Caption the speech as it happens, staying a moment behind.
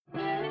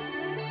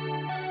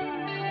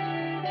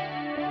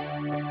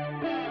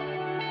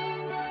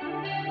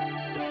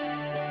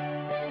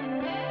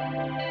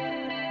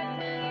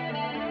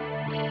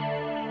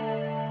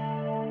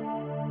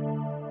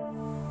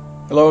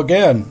Hello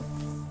again.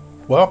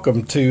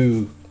 Welcome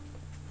to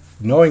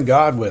Knowing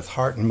God with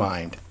Heart and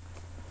Mind.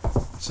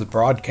 It's a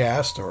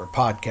broadcast or a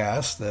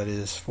podcast that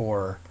is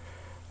for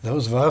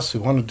those of us who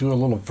want to do a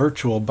little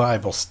virtual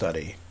Bible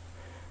study.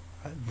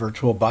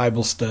 Virtual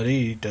Bible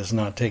study does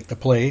not take the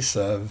place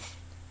of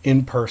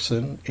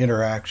in-person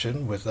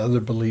interaction with other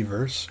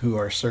believers who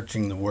are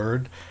searching the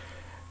Word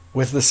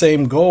with the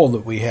same goal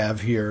that we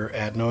have here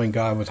at Knowing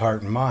God with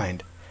Heart and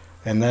Mind,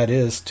 and that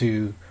is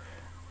to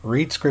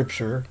read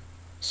Scripture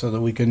so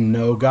that we can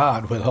know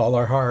God with all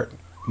our heart,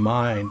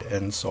 mind,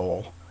 and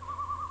soul.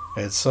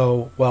 And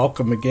so,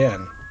 welcome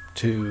again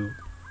to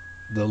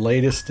the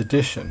latest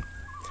edition.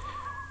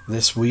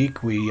 This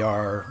week we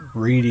are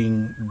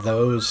reading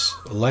those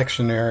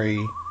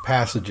lectionary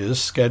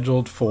passages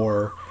scheduled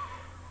for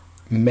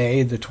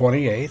May the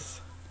 28th,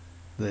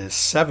 the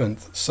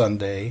 7th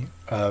Sunday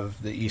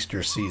of the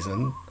Easter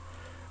season.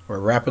 We're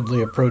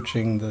rapidly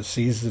approaching the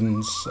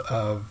seasons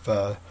of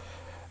the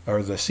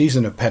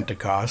season of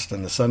Pentecost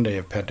and the Sunday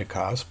of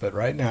Pentecost, but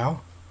right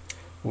now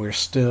we're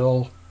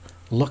still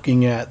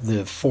looking at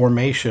the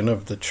formation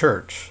of the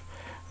church.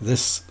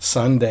 This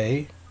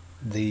Sunday,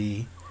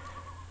 the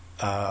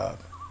May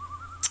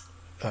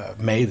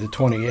the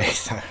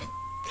 28th,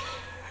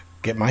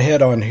 get my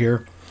head on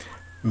here,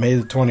 May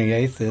the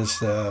 28th is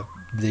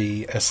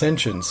the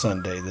Ascension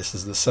Sunday. This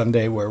is the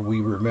Sunday where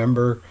we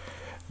remember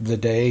the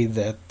day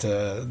that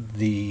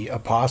the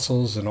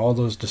apostles and all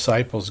those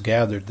disciples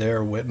gathered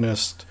there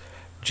witnessed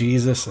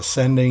Jesus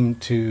ascending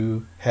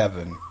to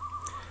heaven.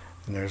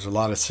 And there's a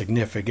lot of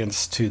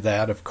significance to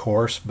that, of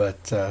course,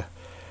 but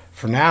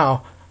for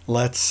now,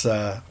 let's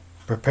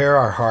prepare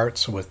our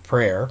hearts with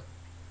prayer,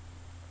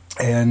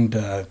 and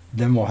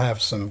then we'll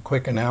have some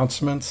quick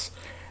announcements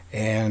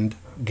and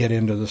get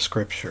into the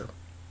Scripture.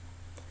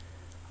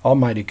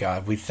 Almighty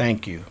God, we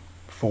thank you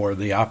for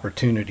the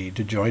opportunity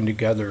to join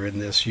together in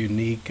this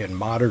unique and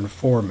modern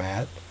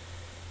format,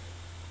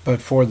 but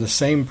for the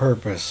same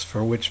purpose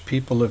for which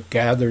people have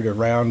gathered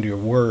around your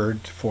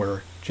word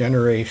for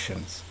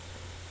generations,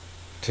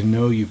 to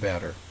know you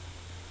better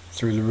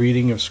through the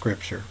reading of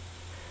Scripture,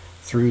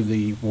 through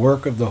the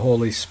work of the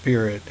Holy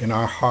Spirit in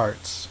our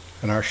hearts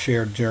and our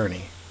shared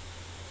journey.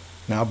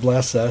 Now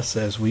bless us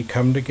as we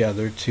come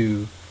together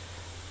to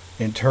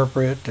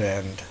interpret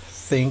and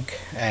think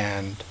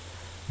and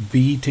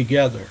be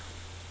together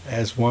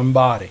as one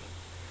body,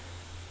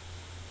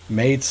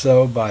 made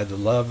so by the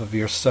love of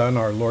your Son,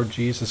 our Lord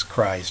Jesus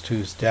Christ,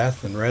 whose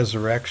death and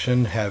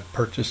resurrection have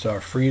purchased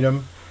our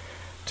freedom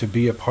to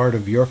be a part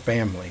of your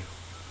family,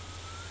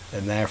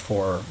 and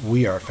therefore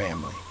we are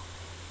family.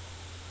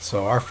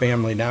 So our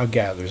family now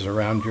gathers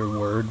around your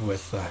word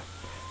with a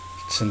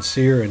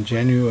sincere and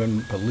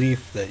genuine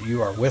belief that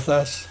you are with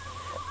us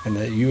and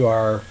that you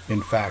are,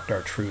 in fact,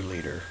 our true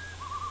leader.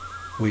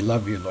 We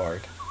love you,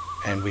 Lord,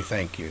 and we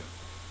thank you.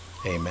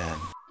 Amen.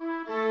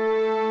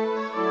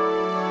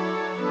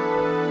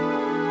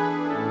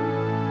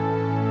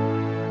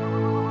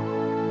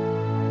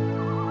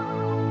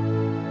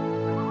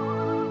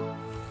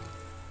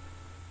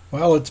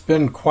 Well, it's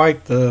been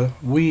quite the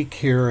week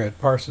here at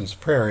Parsons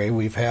Prairie.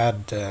 We've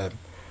had an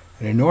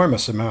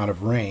enormous amount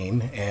of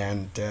rain,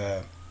 and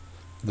the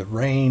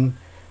rain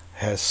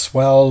has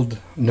swelled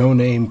No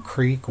Name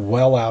Creek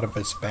well out of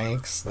its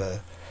banks. The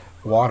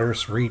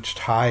water's reached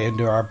high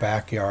into our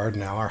backyard.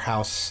 Now our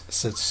house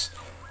sits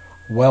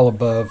well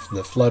above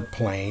the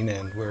floodplain,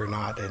 and we're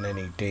not in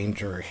any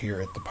danger here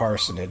at the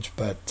parsonage,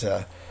 but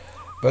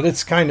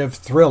it's kind of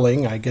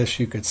thrilling, I guess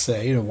you could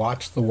say, to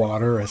watch the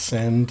water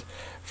ascend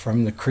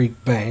from the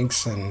creek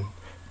banks and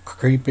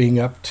creeping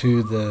up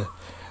to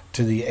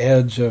the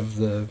edge of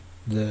the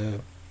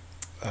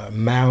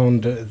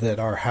mound that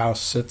our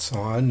house sits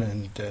on,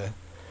 and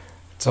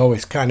it's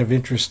always kind of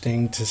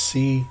interesting to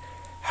see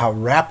how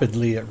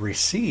rapidly it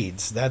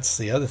recedes. That's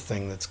the other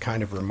thing that's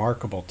kind of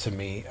remarkable to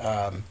me.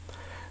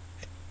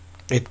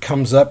 It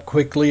comes up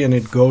quickly and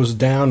it goes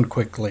down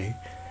quickly.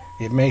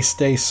 It may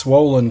stay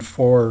swollen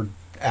for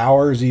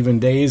hours, even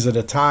days at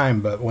a time,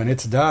 but when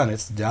it's done,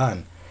 it's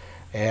done.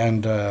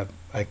 And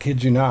I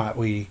kid you not,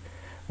 we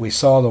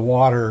saw the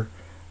water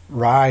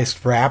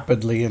rise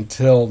rapidly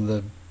until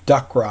the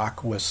duck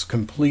rock was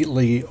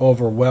completely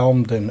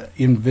overwhelmed and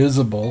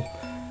invisible.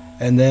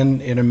 And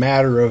then in a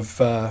matter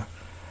of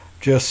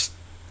just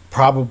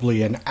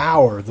probably an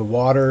hour, the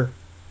water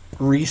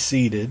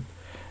receded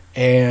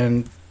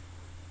and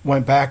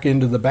went back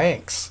into the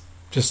banks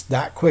just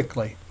that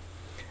quickly.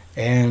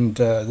 And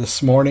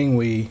this morning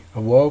we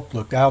awoke,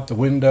 looked out the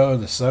window,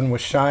 the sun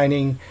was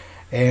shining,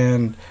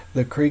 and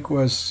the creek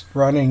was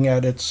running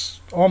at its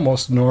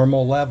almost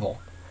normal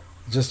level.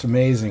 Just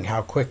amazing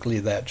how quickly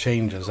that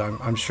changes.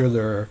 I'm sure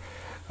there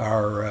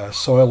are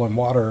soil and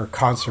water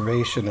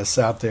conservationists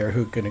out there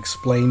who can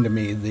explain to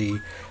me the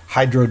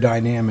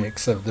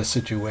hydrodynamics of the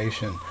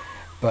situation,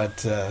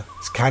 but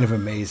it's kind of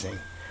amazing.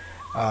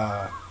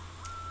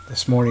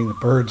 This morning the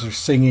birds are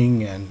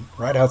singing, and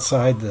right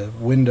outside the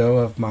window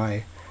of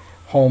my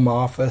home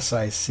office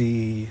I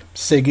see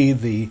Siggy,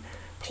 the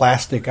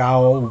plastic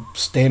owl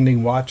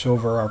standing watch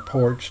over our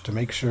porch to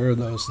make sure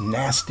those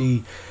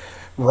nasty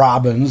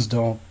robins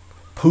don't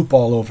poop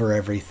all over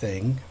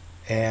everything.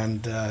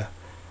 And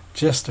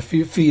just a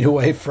few feet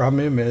away from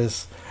him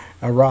is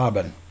a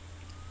robin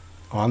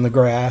on the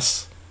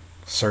grass,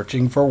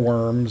 searching for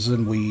worms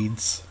and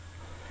weeds,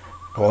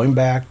 going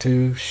back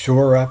to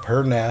shore up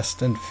her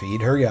nest and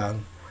feed her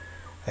young.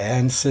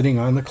 And sitting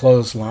on the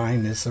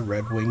clothesline is a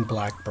red-winged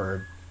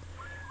blackbird.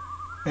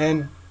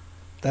 And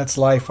that's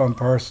life on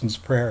Parsons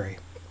Prairie.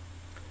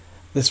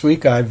 This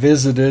week I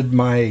visited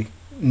my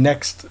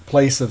next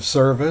place of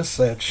service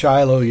at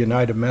Shiloh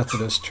United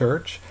Methodist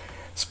Church.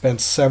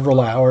 Spent several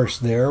hours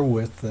there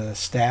with the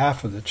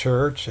staff of the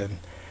church and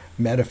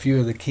met a few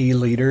of the key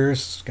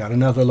leaders, got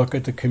another look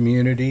at the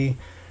community,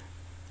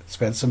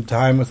 spent some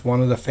time with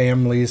one of the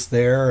families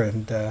there,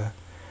 and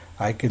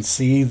I can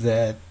see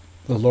that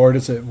the Lord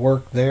is at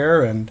work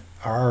there, and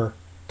our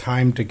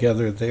time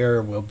together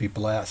there will be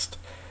blessed.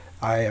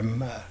 I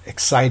am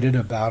excited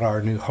about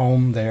our new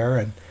home there,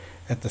 and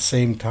at the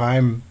same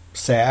time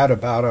sad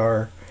about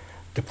our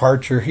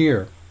departure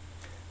here.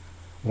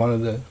 One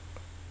of the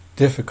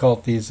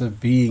difficulties of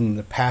being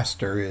the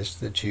pastor is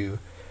that you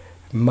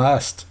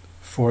must,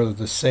 for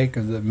the sake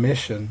of the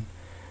mission,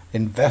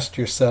 invest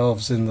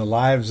yourselves in the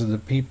lives of the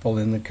people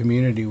in the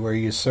community where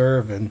you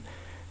serve, and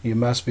you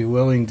must be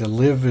willing to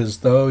live as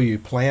though you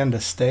plan to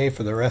stay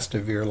for the rest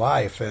of your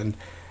life. And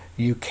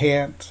you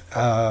can't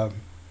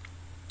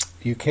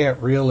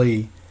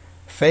really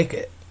fake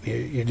it.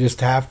 You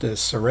just have to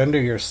surrender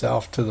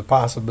yourself to the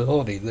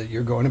possibility that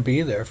you're going to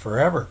be there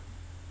forever.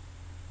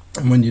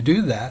 And when you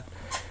do that,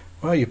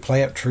 well, you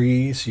plant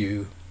trees,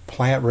 you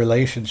plant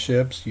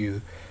relationships,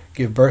 you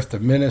give birth to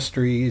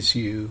ministries,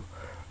 you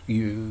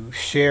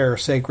share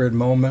sacred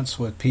moments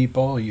with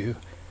people, you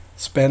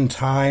spend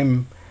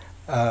time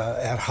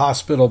at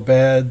hospital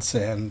beds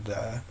and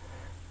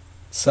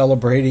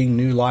celebrating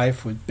new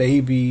life with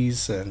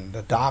babies and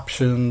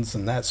adoptions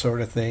and that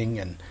sort of thing,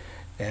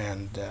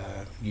 and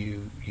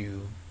you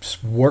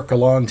work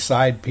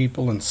alongside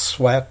people and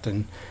sweat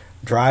and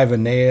drive a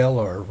nail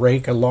or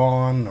rake a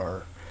lawn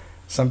or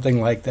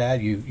something like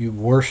that. You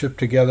worship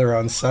together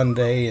on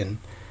Sunday and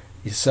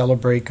you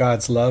celebrate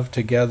God's love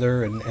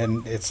together,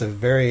 and it's a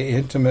very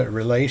intimate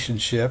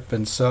relationship.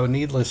 And so,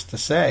 needless to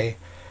say,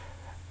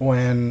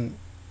 when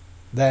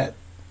that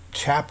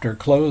chapter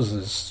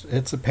closes,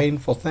 it's a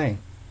painful thing.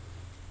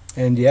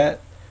 And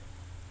yet,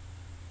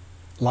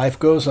 life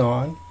goes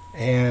on,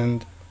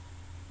 and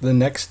the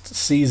next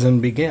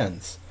season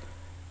begins.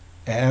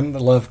 And the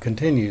love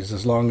continues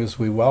as long as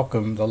we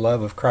welcome the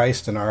love of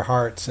Christ in our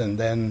hearts and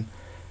then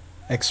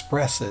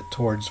express it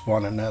towards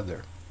one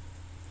another.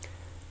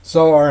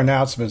 So our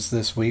announcements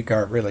this week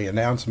aren't really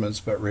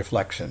announcements, but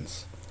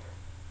reflections.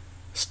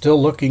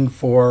 Still looking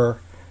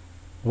for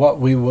what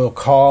we will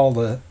call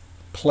the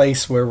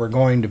place where we're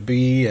going to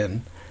be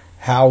and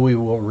how we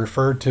will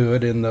refer to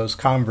it in those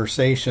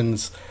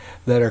conversations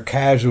that are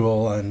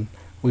casual, and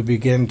we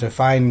begin to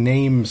find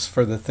names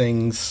for the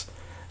things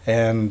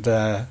and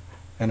an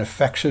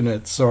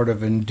affectionate sort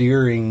of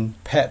endearing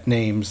pet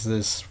names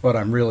is what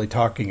I'm really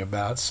talking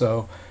about.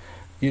 So,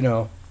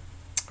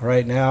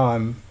 right now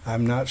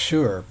I'm not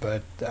sure,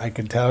 but I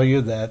can tell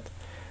you that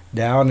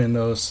down in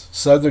those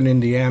southern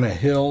Indiana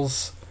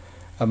hills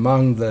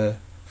among the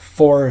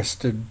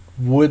forested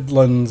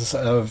woodlands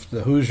of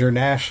the Hoosier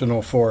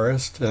National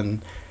Forest,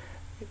 and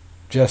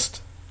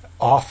just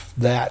off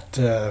that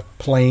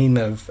plain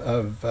of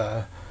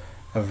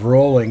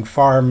rolling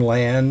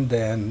farmland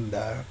and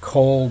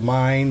coal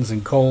mines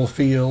and coal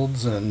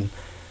fields and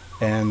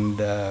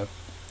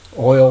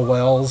oil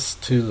wells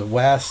to the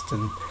west.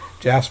 And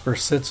Jasper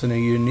sits in a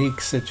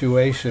unique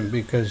situation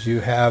because you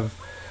have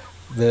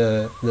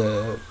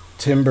the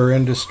timber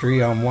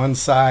industry on one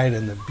side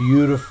and the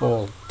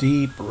beautiful,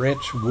 deep,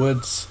 rich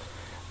woods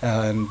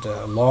and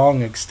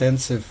long,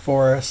 extensive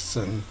forests,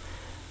 and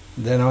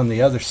then on the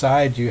other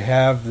side you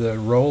have the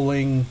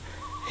rolling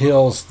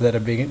hills that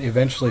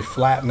eventually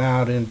flatten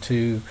out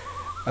into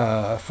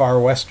far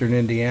western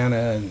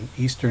Indiana and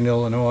eastern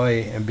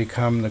Illinois and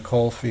become the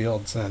coal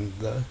fields and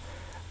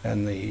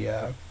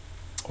the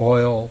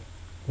oil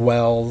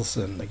wells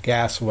and the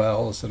gas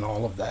wells and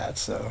all of that.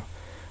 So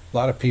a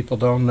lot of people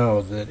don't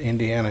know that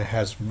Indiana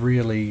has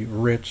really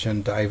rich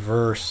and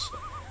diverse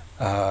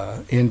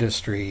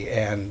industry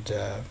and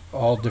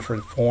all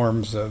different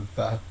forms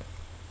of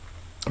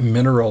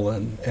mineral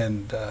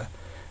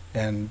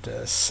and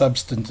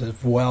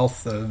substantive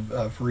wealth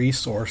of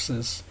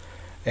resources,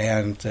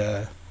 and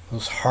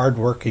those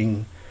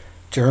hardworking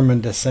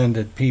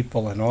German-descended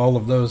people and all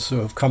of those who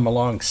have come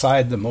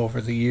alongside them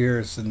over the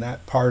years in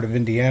that part of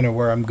Indiana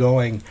where I'm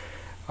going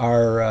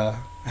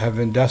have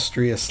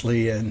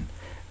industriously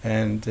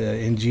and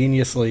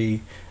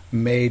ingeniously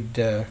made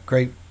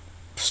great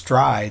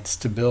strides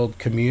to build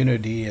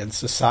community and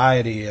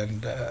society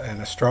and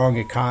a strong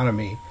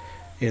economy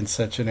in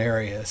such an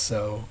area.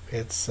 So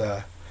it's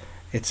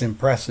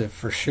impressive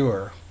for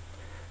sure.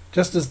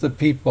 Just as the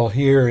people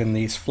here in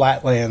these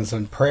flatlands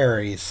and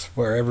prairies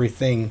where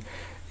everything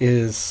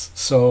is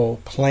so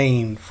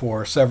plain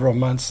for several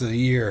months of the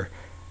year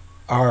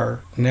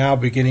are now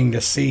beginning to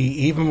see,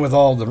 even with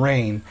all the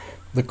rain,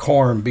 the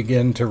corn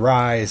begin to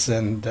rise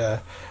and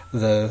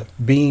the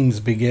beans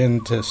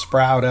begin to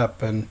sprout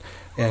up, and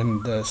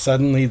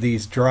suddenly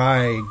this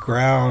dry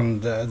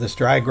ground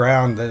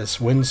that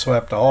is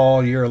windswept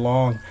all year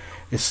long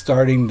is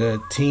starting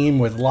to teem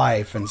with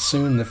life, and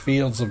soon the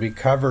fields will be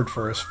covered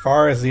for as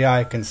far as the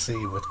eye can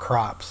see with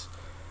crops.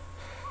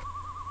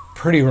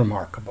 Pretty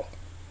remarkable.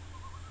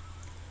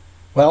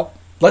 Well,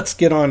 let's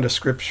get on to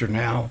Scripture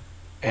now,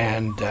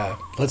 and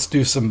let's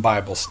do some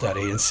Bible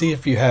study and see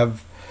if you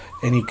have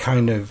any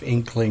kind of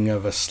inkling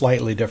of a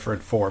slightly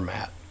different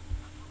format.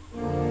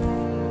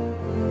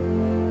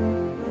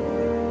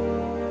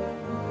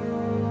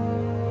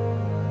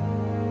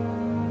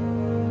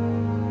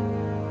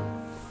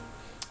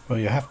 Well,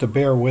 you have to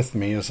bear with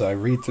me as I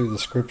read through the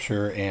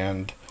Scripture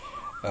and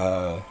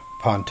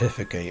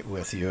pontificate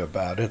with you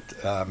about it.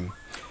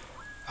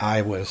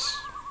 I was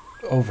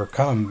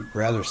overcome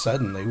rather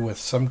suddenly with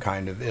some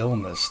kind of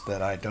illness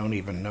that I don't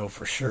even know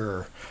for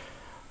sure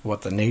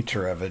what the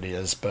nature of it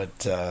is,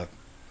 but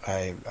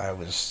I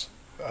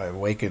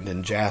awakened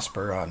in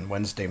Jasper on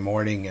Wednesday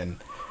morning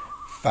and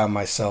found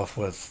myself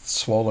with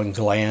swollen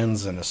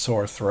glands and a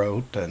sore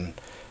throat, and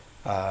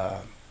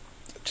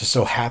just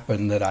so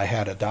happened that I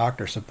had a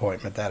doctor's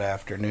appointment that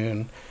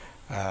afternoon.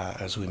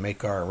 As we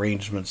make our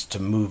arrangements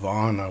to move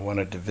on, I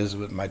wanted to visit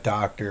with my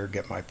doctor,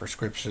 get my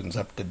prescriptions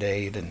up to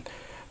date, and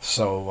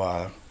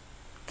so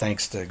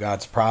thanks to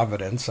God's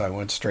providence, I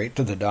went straight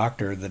to the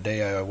doctor the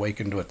day I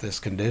awakened with this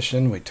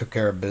condition. We took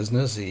care of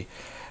business. He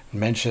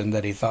mentioned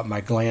that he thought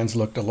my glands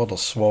looked a little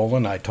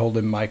swollen. I told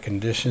him my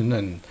condition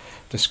and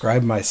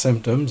described my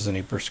symptoms, and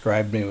he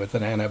prescribed me with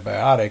an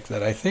antibiotic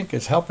that I think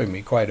is helping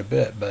me quite a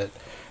bit, but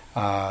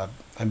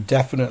I'm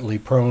definitely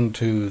prone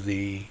to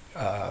the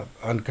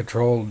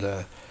uncontrolled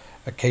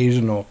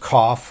occasional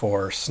cough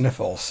or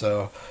sniffle,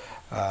 so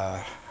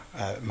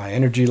my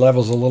energy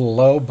level's a little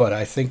low, but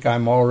I think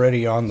I'm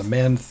already on the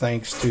mend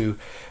thanks to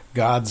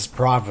God's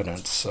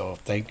providence. So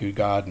thank you,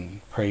 God,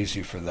 and praise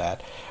you for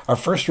that. Our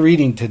first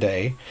reading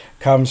today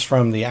comes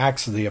from the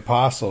Acts of the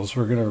Apostles.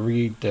 We're going to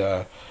read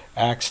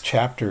Acts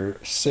chapter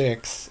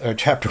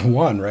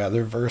 1,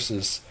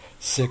 verses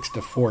 6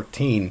 to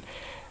 14.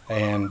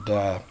 And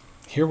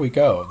here we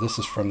go. This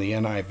is from the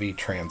NIV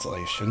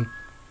translation.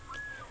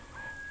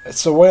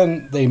 So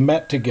when they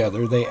met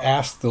together, they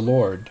asked the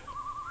Lord,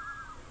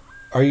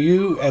 "Are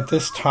you at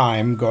this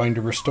time going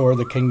to restore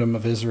the kingdom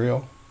of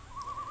Israel?"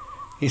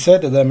 He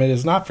said to them, "It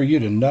is not for you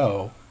to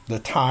know the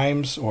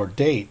times or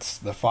dates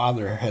the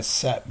Father has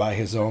set by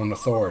his own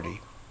authority.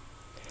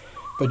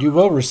 But you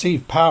will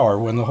receive power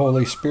when the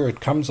Holy Spirit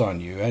comes on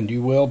you, and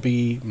you will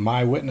be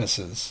my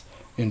witnesses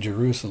in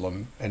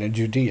Jerusalem and in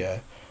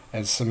Judea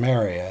and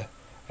Samaria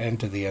and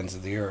to the ends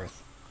of the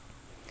earth."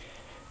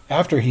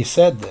 After he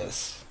said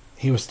this,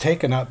 he was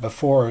taken up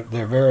before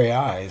their very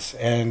eyes,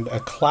 and a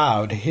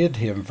cloud hid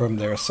him from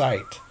their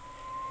sight.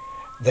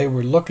 They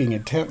were looking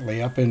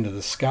intently up into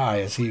the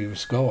sky as he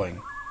was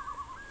going.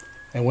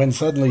 And when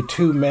suddenly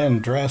two men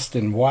dressed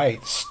in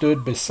white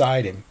stood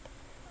beside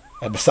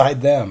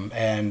them,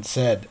 and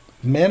said,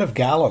 "Men of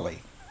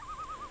Galilee,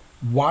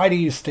 why do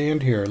you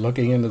stand here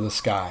looking into the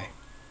sky?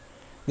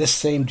 This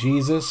same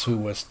Jesus who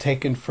was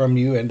taken from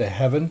you into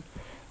heaven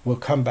will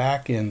come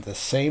back in the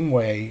same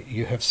way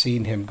you have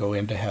seen him go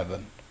into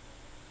heaven."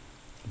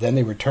 Then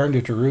they returned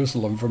to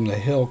Jerusalem from the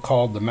hill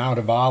called the Mount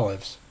of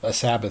Olives, a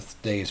Sabbath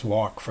day's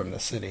walk from the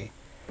city.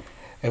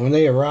 And when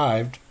they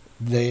arrived,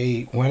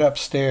 they went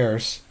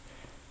upstairs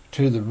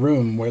to the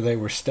room where they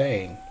were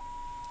staying.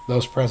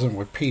 Those present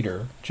were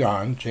Peter,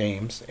 John,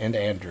 James, and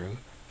Andrew,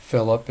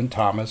 Philip and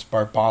Thomas,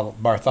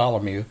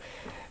 Bartholomew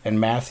and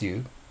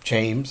Matthew,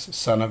 James,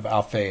 son of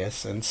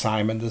Alphaeus, and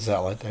Simon the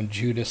Zealot, and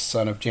Judas,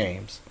 son of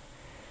James.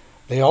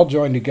 They all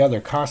joined together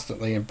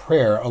constantly in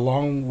prayer,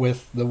 along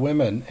with the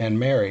women and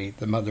Mary,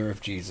 the mother of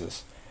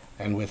Jesus,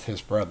 and with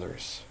his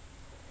brothers.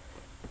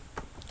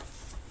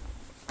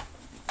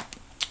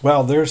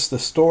 Well, there's the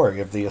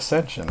story of the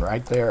ascension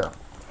right there.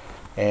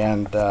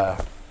 And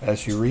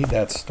as you read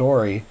that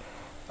story,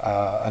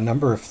 a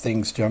number of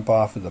things jump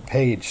off of the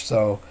page.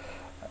 So,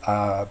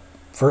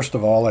 first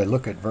of all, I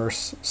look at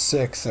verse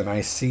 6, and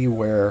I see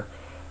where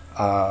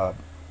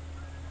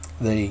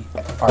they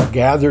are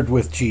gathered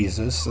with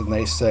Jesus, and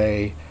they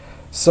say,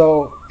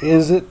 "So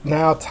is it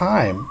now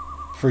time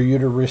for you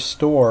to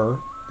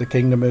restore the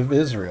kingdom of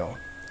Israel?"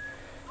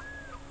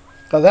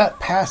 Now that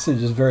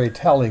passage is very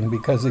telling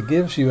because it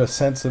gives you a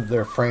sense of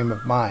their frame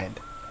of mind.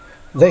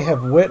 They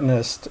have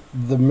witnessed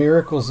the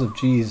miracles of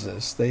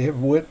Jesus. They have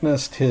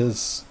witnessed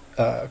his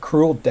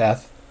cruel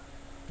death.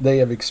 They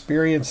have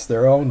experienced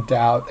their own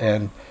doubt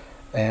and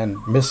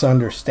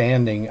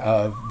misunderstanding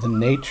of the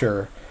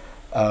nature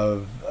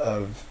of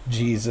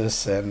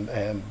Jesus,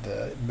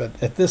 but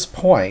at this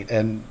point,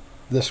 and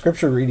the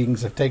scripture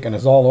readings have taken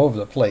us all over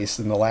the place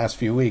in the last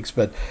few weeks,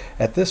 but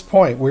at this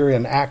point we're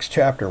in Acts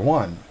chapter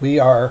 1. We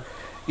are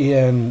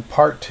in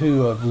part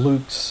 2 of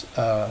Luke's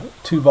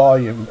 2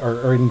 volume,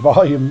 or in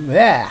volume,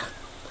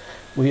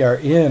 we are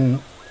in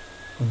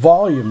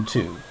volume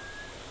 2,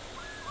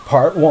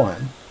 part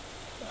 1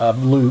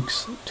 of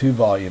Luke's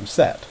 2-volume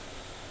set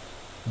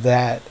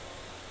that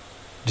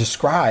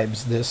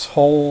describes this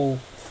whole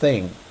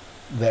thing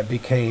that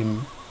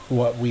became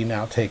what we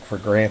now take for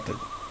granted.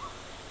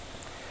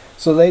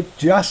 So they've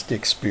just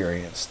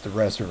experienced the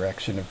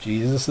resurrection of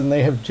Jesus, and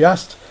they have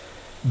just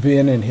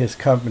been in his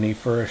company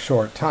for a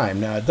short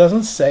time. Now, it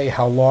doesn't say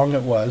how long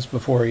it was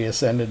before he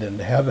ascended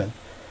into heaven.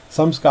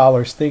 Some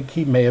scholars think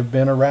he may have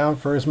been around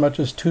for as much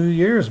as 2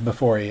 years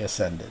before he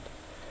ascended.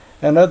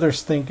 And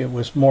others think it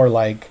was more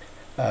like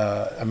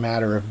a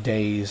matter of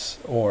days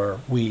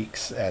or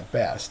weeks at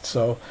best.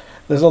 So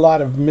there's a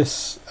lot of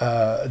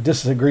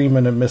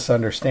disagreement and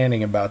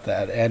misunderstanding about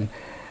that. And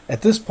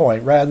at this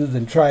point, rather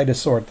than try to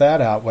sort that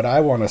out, what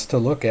I want us to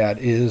look at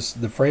is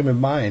the frame of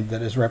mind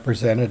that is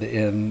represented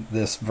in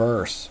this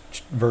verse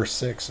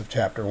 6 of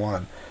chapter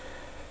 1.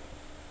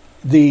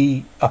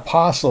 The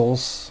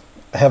apostles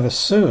have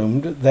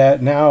assumed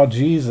that now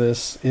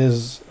Jesus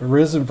is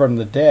risen from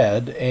the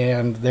dead,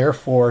 and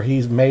therefore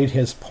he's made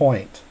his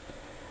point.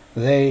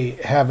 They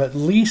have at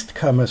least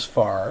come as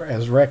far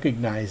as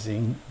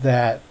recognizing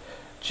that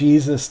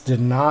Jesus did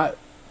not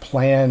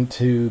plan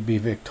to be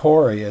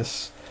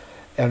victorious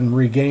and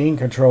regain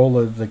control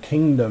of the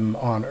kingdom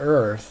on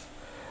earth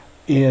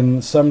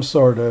in some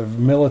sort of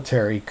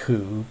military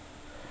coup.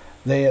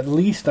 They at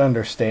least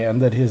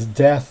understand that his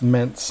death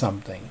meant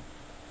something.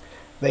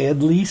 They at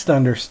least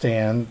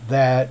understand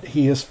that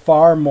he is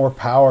far more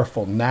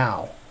powerful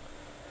now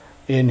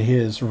in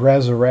his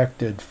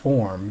resurrected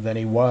form than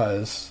he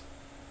was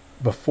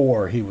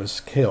before he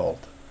was killed.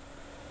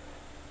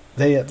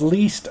 They at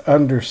least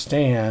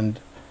understand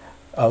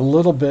a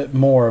little bit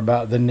more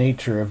about the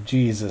nature of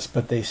Jesus,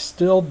 but they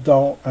still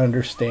don't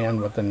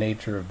understand what the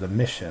nature of the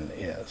mission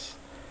is.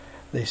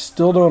 They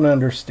still don't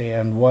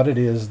understand what it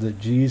is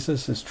that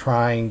Jesus is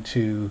trying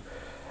to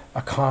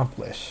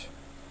accomplish.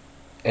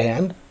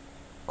 And,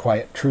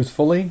 quite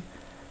truthfully,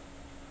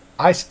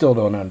 I still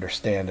don't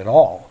understand at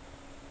all.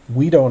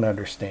 We don't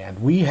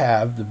understand. We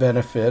have the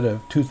benefit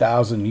of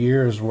 2,000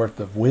 years worth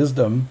of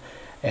wisdom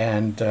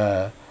and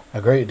a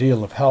great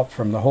deal of help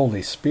from the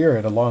Holy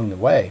Spirit along the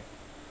way.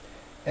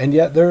 And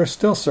yet there are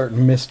still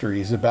certain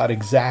mysteries about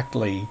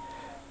exactly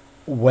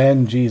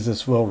when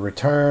Jesus will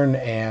return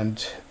and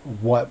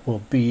what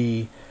will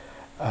be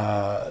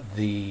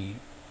the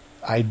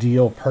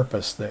ideal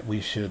purpose that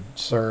we should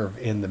serve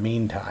in the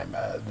meantime.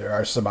 There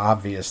are some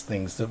obvious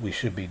things that we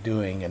should be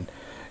doing, and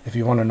if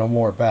you want to know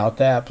more about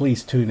that,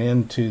 please tune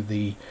in to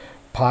the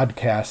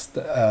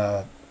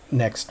podcast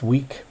next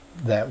week.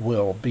 That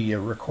will be a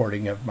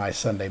recording of my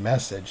Sunday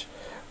message,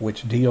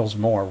 which deals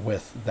more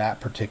with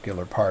that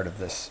particular part of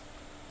this.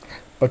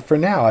 But for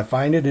now, I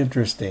find it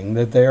interesting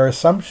that their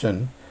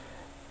assumption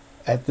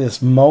at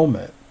this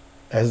moment,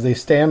 as they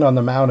stand on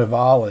the Mount of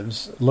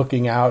Olives,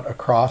 looking out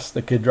across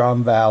the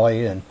Kidron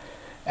Valley and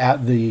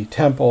at the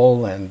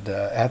temple and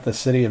at the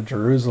city of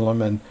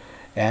Jerusalem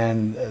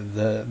and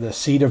the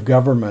seat of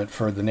government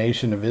for the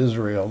nation of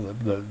Israel,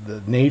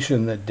 the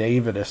nation that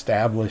David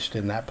established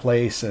in that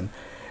place, and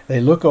they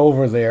look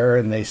over there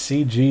and they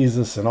see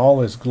Jesus in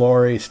all his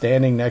glory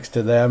standing next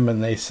to them,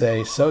 and they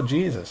say, "So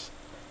Jesus,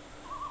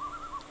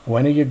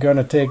 when are you going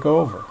to take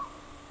over?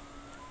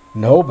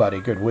 Nobody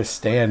could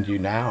withstand you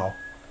now.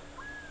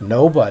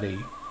 Nobody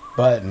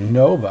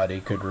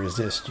could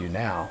resist you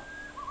now."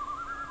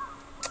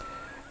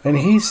 And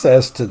he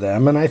says to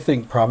them, and I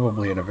think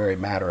probably in a very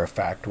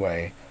matter-of-fact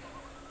way,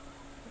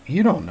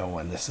 "You don't know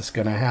when this is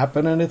going to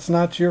happen, and it's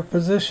not your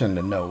position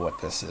to know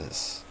what this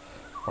is,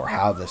 or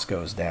how this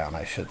goes down,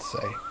 I should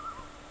say."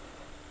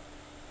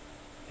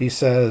 He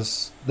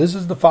says, this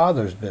is the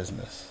Father's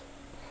business.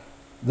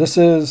 This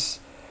is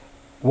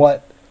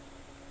what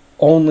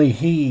only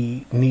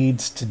he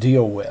needs to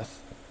deal with.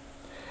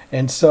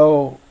 And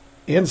so,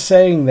 in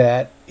saying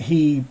that,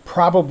 he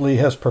probably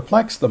has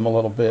perplexed them a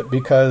little bit,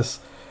 because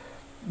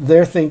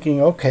they're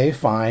thinking, okay,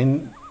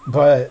 fine,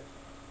 but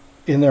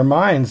in their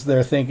minds,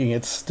 they're thinking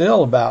it's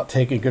still about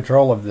taking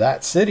control of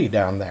that city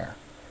down there.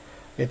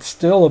 It's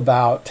still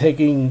about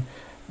taking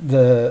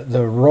the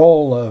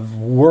role of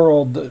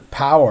world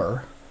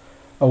power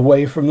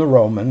away from the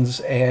Romans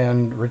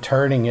and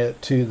returning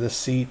it to the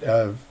seat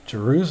of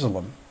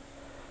Jerusalem.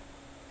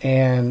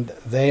 And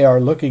they are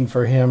looking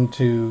for him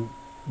to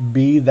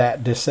be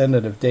that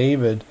descendant of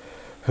David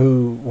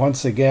who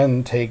once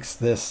again takes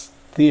this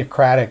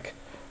theocratic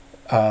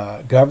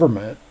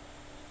government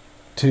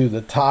to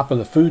the top of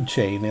the food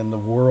chain in the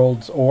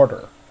world's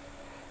order.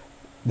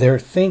 They're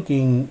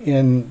thinking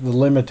in the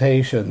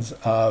limitations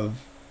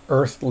of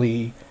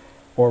earthly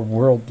or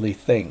worldly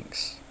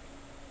things.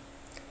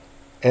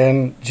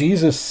 And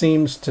Jesus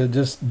seems to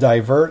just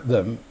divert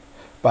them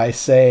by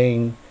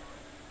saying,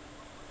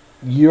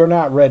 you're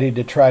not ready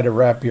to try to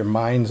wrap your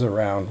minds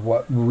around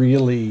what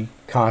really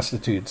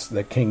constitutes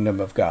the kingdom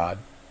of God.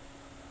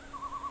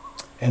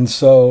 And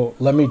so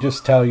let me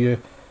just tell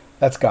you,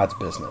 that's God's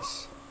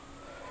business.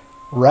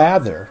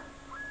 Rather,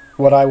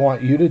 what I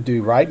want you to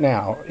do right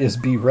now is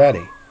be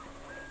ready,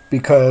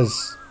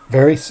 because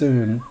very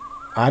soon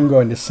I'm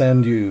going to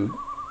send you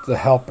the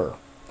Helper,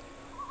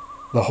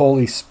 the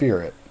Holy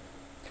Spirit.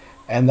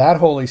 And that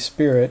Holy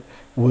Spirit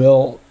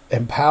will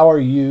empower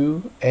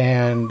you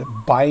and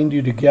bind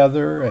you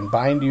together and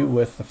bind you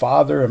with the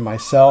Father and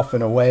myself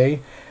in a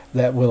way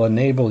that will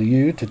enable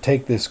you to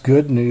take this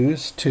good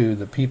news to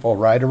the people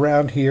right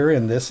around here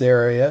in this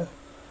area,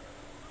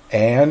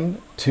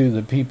 and to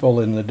the people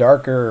in the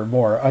darker,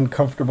 more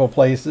uncomfortable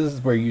places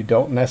where you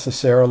don't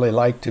necessarily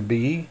like to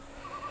be,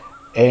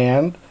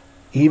 and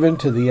even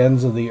to the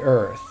ends of the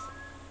earth.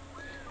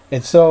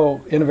 And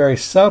so, in a very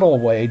subtle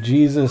way,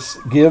 Jesus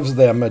gives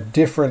them a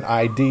different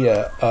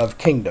idea of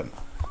kingdom.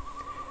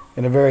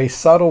 In a very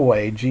subtle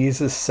way,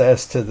 Jesus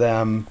says to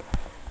them,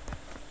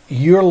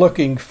 you're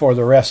looking for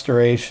the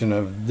restoration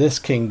of this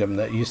kingdom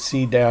that you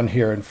see down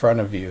here in front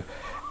of you.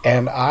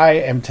 And I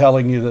am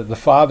telling you that the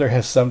Father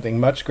has something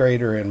much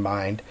greater in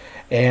mind,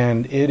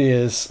 and it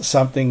is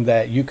something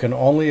that you can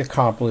only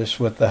accomplish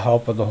with the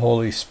help of the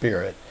Holy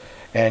Spirit.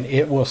 And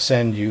it will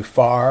send you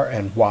far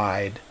and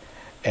wide,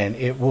 and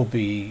it will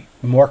be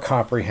more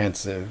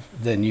comprehensive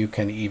than you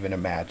can even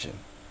imagine.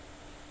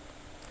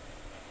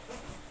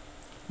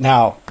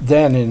 Now,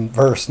 then in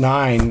verse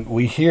 9,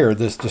 we hear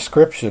this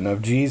description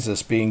of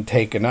Jesus being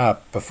taken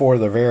up before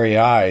their very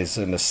eyes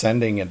and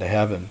ascending into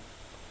heaven.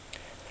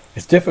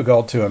 It's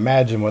difficult to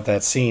imagine what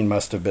that scene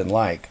must have been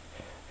like.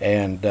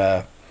 And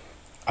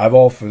I've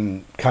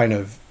often kind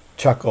of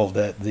chuckled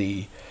at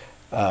the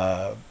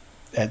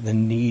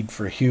need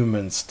for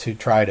humans to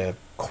try to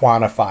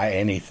quantify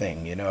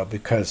anything,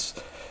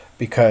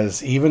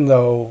 because even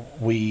though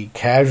we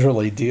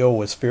casually deal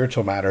with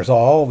spiritual matters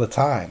all the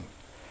time,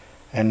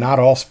 and not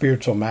all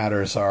spiritual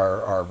matters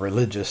are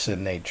religious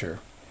in nature,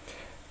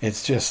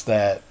 it's just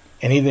that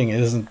anything that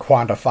isn't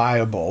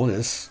quantifiable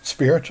is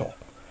spiritual.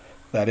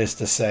 That is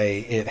to say,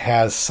 it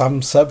has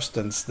some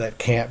substance that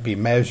can't be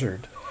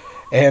measured.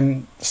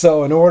 And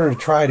so in order to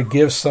try to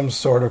give some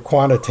sort of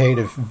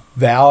quantitative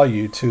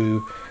value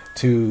to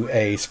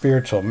a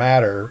spiritual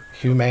matter,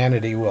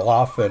 humanity will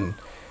often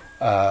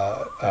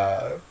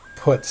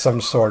put some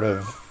sort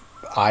of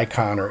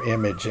icon or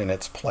image in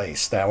its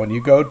place. Now, when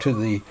you go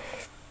to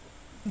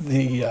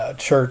the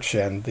church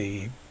and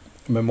the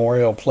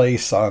memorial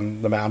place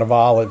on the Mount of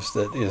Olives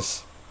that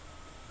is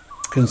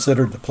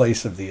considered the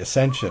place of the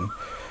Ascension,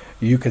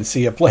 you can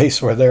see a place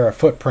where there are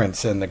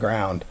footprints in the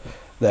ground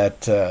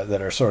that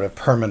are sort of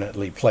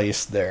permanently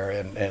placed there,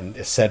 and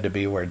is said to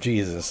be where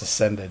Jesus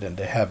ascended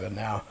into heaven.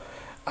 Now,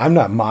 I'm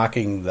not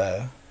mocking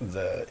the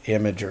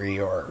imagery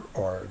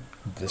or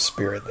the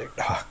spirit that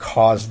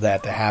caused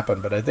that to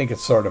happen, but I think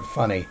it's sort of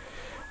funny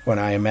when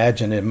I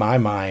imagine in my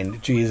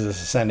mind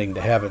Jesus ascending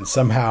to heaven.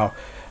 Somehow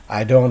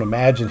I don't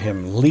imagine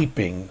him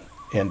leaping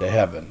into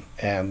heaven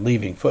and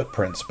leaving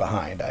footprints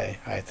behind.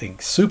 I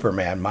think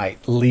Superman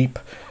might leap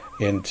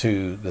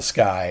into the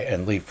sky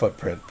and leave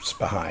footprints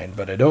behind,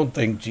 but I don't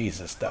think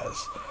Jesus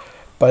does.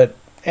 But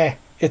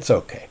it's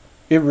okay.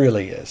 It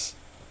really is.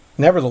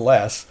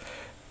 Nevertheless,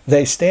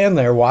 they stand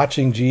there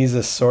watching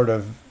Jesus sort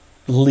of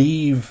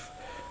leave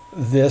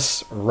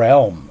this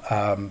realm.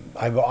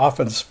 I've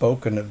often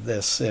spoken of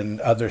this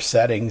in other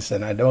settings,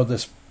 and I know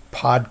this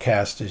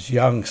podcast is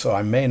young, so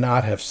I may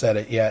not have said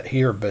it yet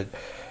here, but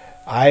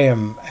I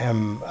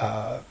am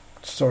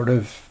sort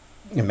of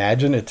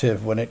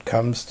imaginative when it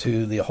comes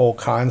to the whole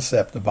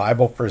concept the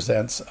Bible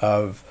presents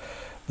of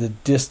the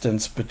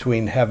distance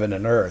between heaven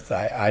and earth.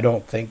 I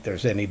don't think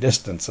there's any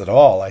distance at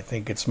all. I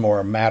think it's more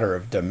a matter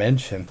of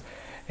dimension.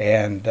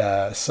 And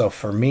so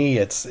for me,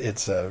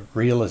 it's a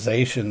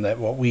realization that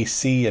what we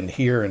see and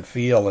hear and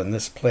feel in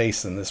this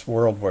place, in this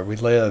world where we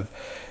live,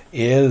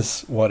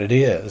 is what it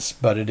is,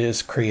 but it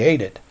is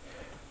created.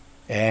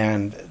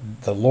 And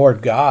the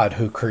Lord God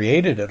who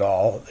created it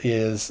all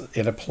is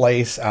in a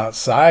place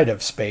outside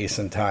of space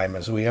and time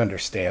as we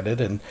understand it,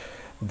 and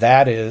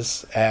that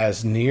is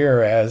as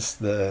near as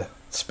the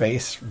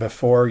space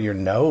before your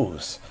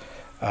nose.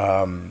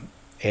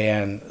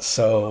 And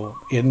so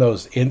in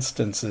those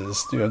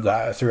instances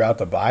throughout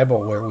the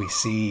Bible where we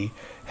see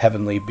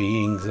heavenly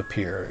beings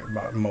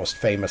appear, most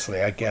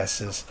famously, I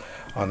guess, is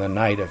on the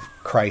night of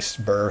Christ's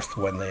birth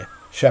when the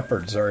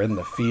shepherds are in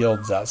the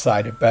fields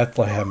outside of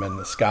Bethlehem and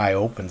the sky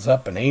opens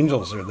up and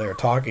angels are there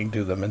talking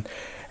to them.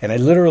 And I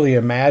literally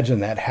imagine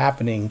that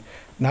happening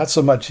not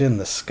so much in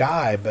the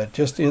sky, but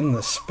just in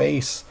the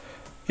space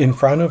in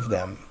front of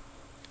them.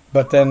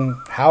 But then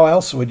how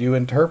else would you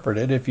interpret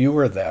it if you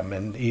were them?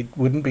 And it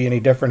wouldn't be any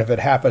different if it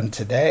happened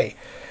today.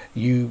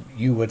 You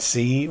would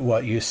see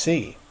what you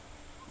see.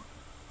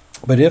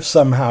 But if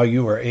somehow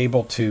you were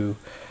able to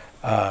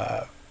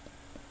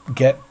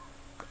get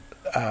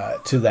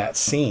to that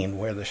scene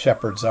where the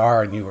shepherds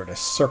are and you were to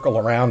circle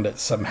around it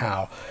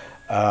somehow,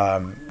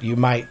 you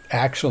might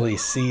actually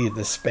see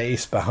the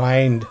space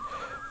behind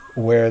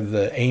where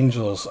the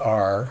angels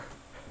are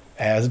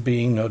as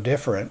being no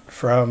different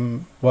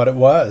from what it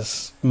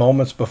was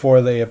moments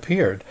before they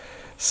appeared,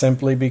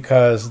 simply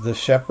because the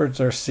shepherds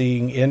are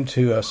seeing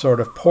into a sort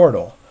of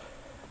portal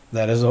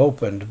that is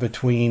opened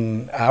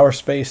between our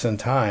space and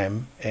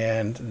time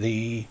and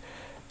the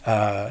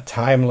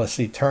timeless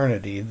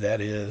eternity that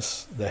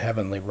is the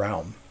heavenly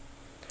realm.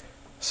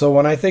 So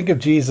when I think of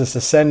Jesus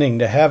ascending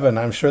to heaven,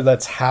 I'm sure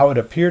that's how it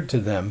appeared to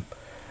them.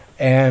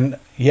 And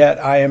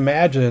yet I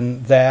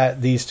imagine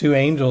that these two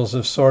angels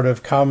have sort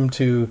of come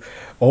to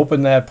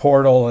open that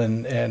portal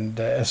and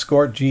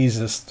escort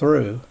Jesus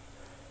through.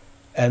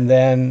 And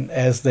then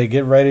as they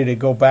get ready to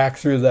go back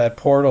through that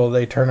portal,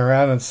 they turn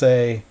around and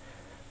say,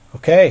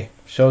 okay,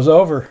 show's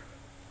over.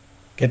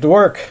 Get to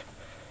work.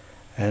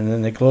 And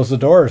then they close the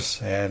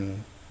doors,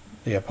 and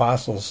the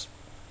apostles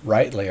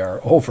rightly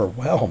are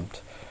overwhelmed.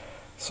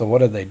 So what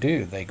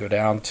do? They go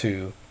down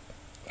to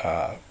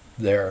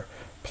their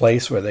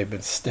place where they've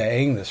been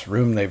staying, this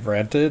room they've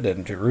rented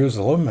in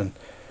Jerusalem,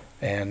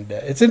 and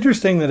it's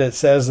interesting that it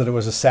says that it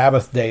was a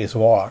Sabbath day's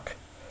walk.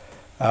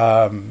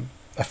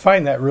 I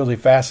find that really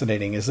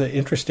fascinating. It's an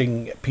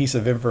interesting piece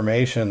of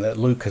information that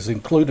Luke has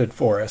included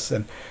for us,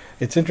 and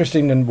it's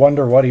interesting to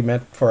wonder what he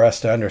meant for us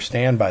to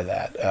understand by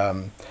that.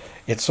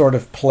 It sort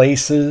of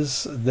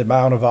places the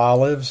Mount of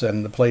Olives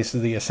and the place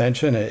of the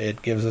Ascension.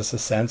 It gives us a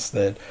sense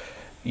that,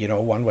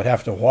 one would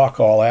have to walk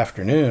all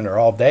afternoon or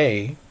all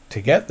day to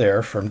get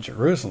there from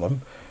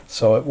Jerusalem.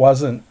 So it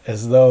wasn't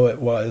as though it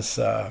was,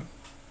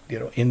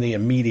 in the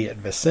immediate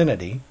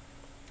vicinity.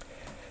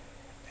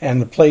 And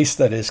the place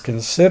that is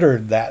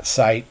considered that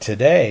site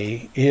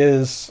today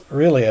is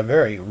really a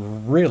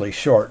really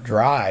short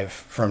drive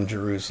from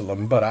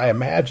Jerusalem. But I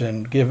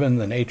imagine, given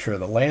the nature of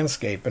the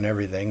landscape and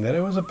everything, that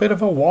it was a bit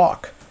of a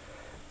walk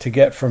to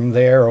get from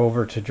there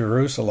over to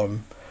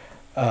Jerusalem.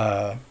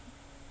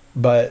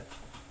 But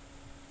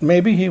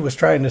maybe he was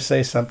trying to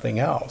say something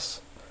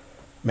else.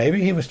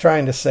 Maybe he was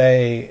trying to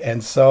say,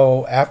 and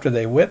so after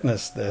they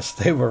witnessed this,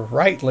 they were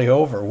rightly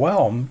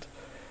overwhelmed.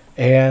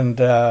 And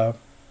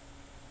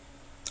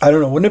I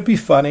don't know, wouldn't it be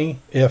funny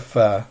if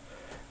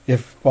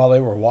while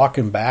they were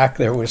walking back,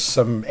 there was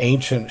some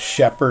ancient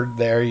shepherd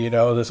there,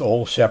 this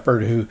old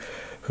shepherd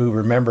who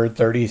remembered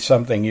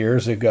 30-something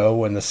years ago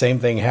when the same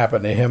thing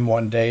happened to him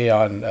one day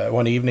on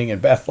one evening in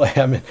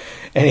Bethlehem.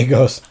 And he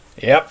goes,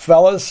 yep,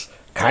 fellas,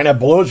 kind of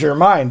blows your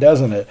mind,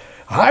 doesn't it?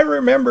 I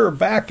remember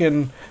back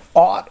in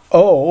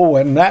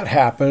when that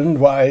happened,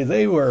 why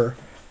they were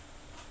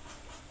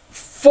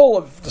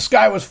the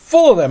sky was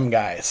full of them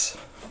guys,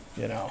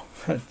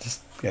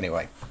 just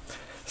anyway.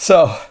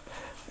 So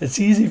it's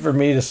easy for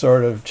me to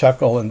sort of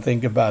chuckle and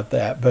think about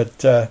that,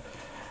 but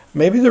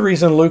maybe the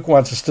reason Luke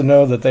wants us to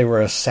know that they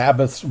were a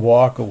Sabbath's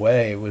walk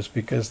away was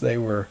because they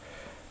were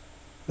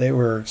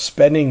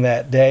spending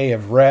that day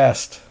of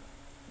rest,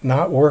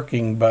 not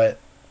working but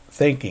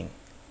thinking.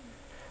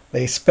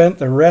 They spent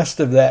the rest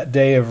of that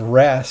day of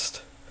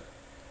rest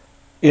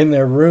in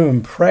their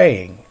room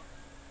praying.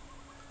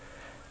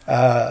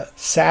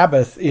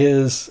 Sabbath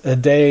is a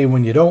day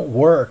when you don't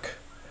work,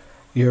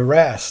 you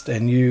rest,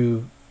 and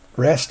you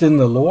rest in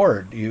the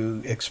Lord.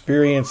 You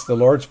experience the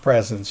Lord's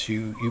presence.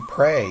 You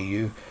pray.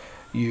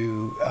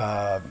 You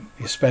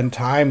spend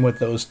time with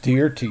those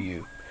dear to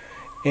you.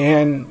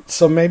 And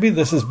so maybe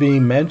this is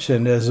being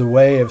mentioned as a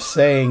way of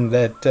saying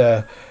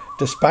that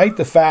despite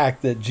the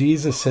fact that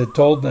Jesus had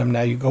told them,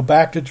 now you go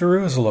back to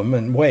Jerusalem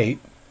and wait,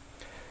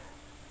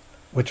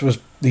 which was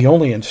the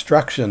only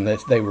instruction that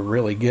they were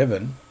really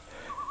given,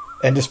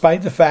 and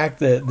despite the fact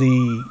that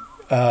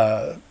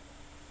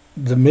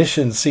the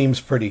mission seems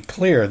pretty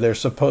clear, they're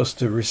supposed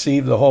to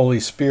receive the Holy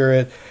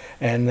Spirit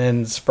and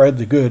then spread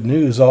the good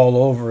news all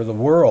over the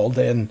world,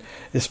 and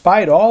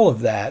despite all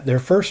of that, their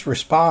first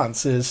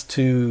response is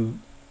to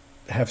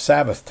have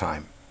Sabbath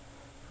time,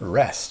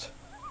 rest,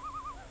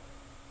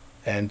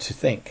 and to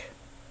think,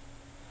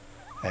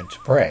 and to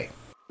pray.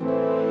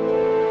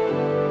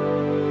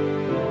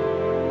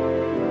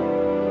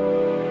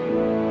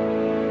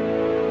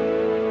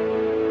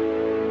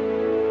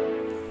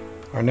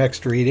 Our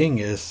next reading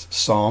is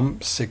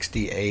Psalm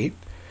 68,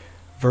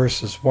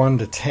 verses 1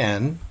 to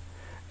 10,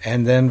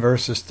 and then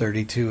verses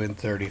 32 and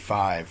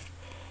 35.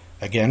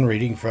 Again,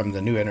 reading from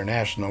the New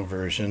International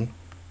Version.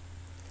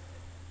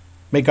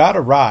 May God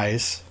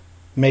arise,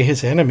 may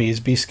his enemies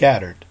be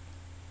scattered,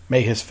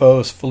 may his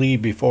foes flee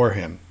before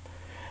him.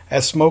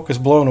 As smoke is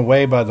blown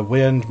away by the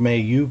wind, may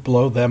you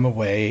blow them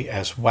away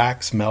as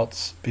wax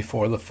melts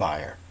before the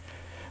fire.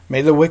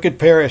 May the wicked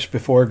perish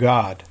before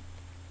God.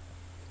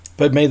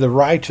 But may the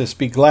righteous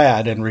be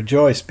glad and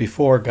rejoice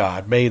before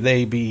God. May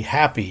they be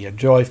happy and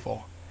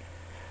joyful.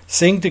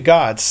 Sing to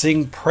God,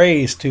 sing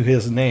praise to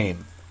his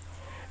name.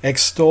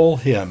 Extol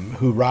him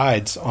who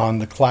rides on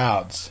the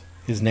clouds.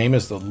 His name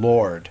is the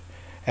Lord.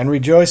 And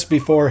rejoice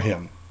before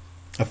him.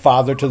 A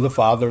father to the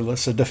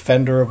fatherless, a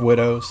defender of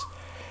widows.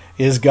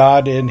 Is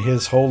God in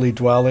his holy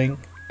dwelling?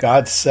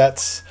 God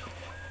sets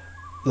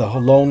the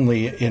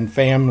lonely in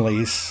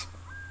families.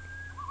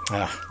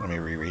 Let me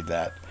reread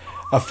that.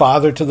 A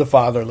father to the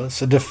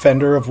fatherless, a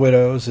defender of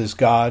widows is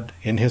God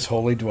in his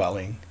holy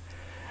dwelling.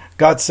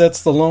 God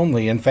sets the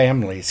lonely in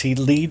families. He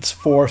leads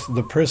forth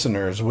the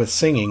prisoners with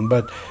singing,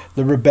 but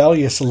the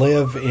rebellious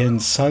live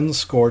in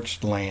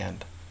sun-scorched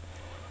land.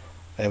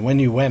 And when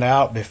you went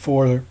out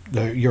before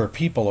your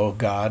people, O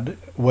God,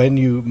 when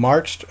you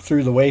marched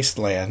through the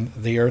wasteland,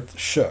 the earth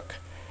shook.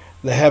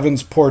 The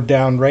heavens poured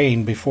down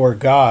rain before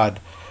God,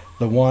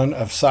 the one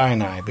of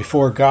Sinai,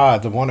 before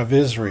God, the one of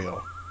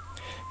Israel.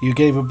 You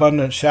gave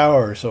abundant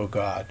showers, O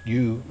God.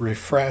 You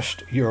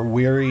refreshed your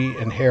weary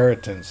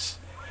inheritance.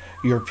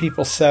 Your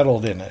people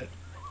settled in it.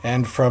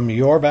 And from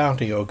your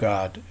bounty, O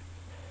God,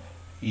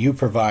 you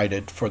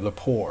provided for the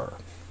poor.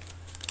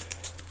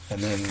 And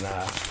then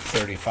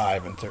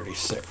 35 and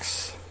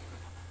 36,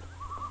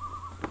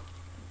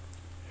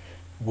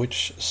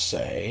 which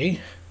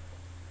say,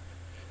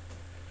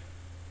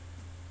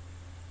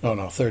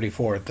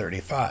 34 and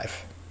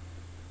 35.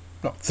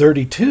 No,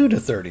 32 to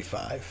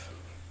 35.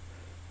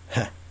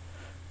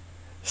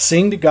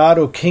 Sing to God,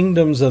 O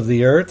kingdoms of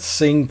the earth.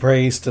 Sing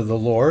praise to the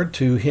Lord,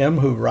 to him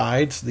who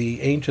rides the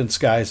ancient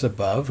skies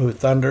above, who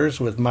thunders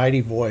with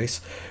mighty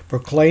voice.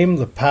 Proclaim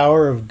the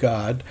power of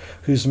God,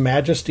 whose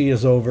majesty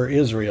is over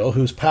Israel,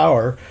 whose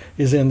power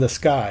is in the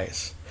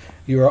skies.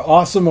 You are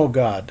awesome, O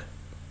God,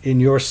 in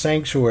your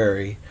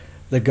sanctuary.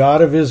 The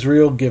God of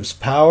Israel gives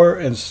power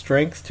and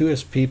strength to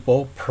his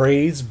people.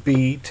 Praise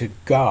be to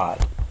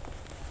God.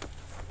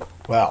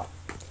 Well,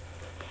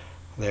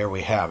 there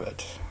we have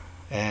it.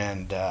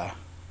 And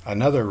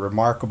another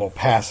remarkable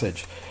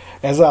passage.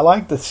 As I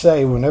like to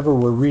say whenever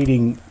we're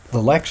reading the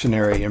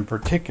lectionary in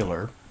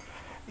particular,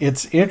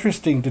 it's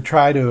interesting to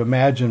try to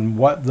imagine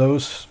what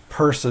those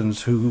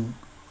persons who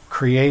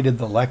created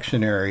the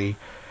lectionary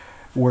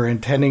were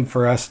intending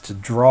for us to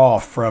draw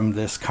from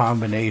this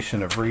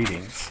combination of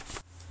readings.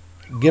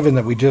 Given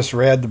that we just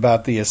read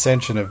about the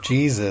ascension of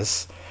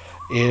Jesus,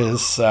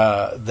 is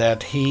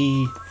that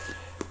he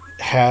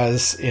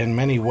has in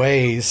many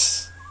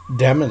ways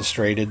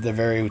demonstrated the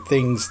very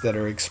things that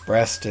are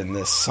expressed in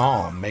this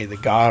psalm. May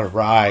God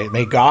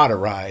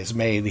arise,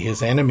 may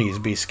his enemies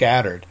be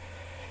scattered,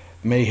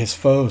 may his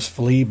foes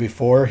flee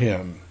before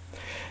him.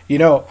 You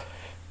know,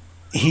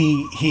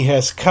 he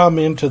has come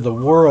into the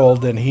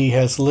world and he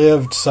has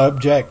lived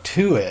subject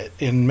to it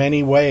in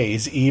many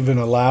ways, even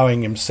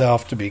allowing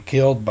himself to be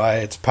killed by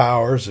its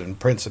powers and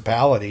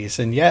principalities.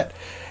 And yet,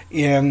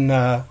 in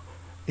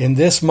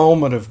this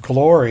moment of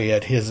glory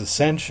at his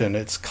ascension,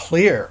 it's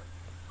clear,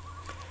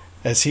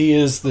 as he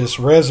is this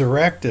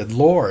resurrected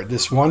Lord,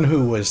 this one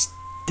who was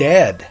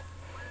dead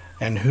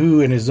and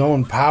who in his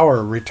own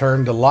power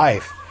returned to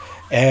life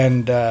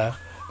and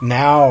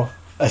now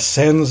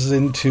ascends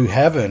into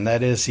heaven.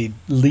 That is, he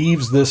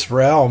leaves this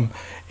realm,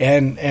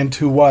 and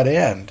to what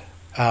end?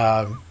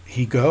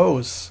 He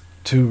goes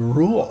to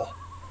rule.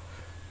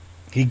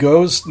 He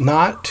goes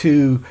not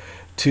to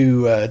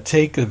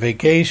take the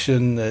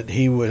vacation that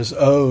he was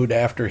owed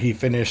after he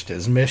finished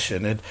his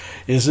mission. It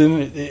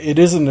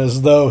isn't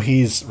as though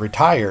he's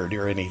retired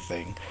or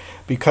anything,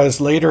 because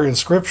later in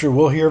Scripture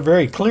we'll hear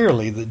very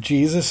clearly that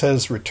Jesus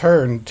has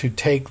returned to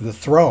take the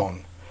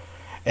throne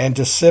and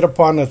to sit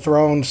upon the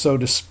throne, so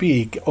to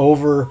speak,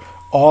 over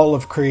all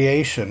of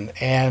creation.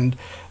 And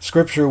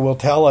Scripture will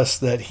tell us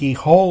that he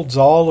holds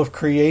all of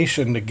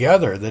creation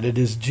together, that it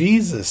is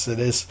Jesus, it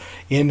is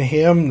in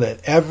him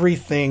that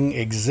everything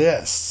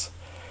exists.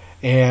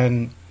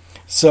 And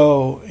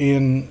so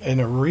in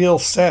a real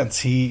sense,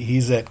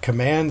 he's at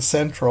command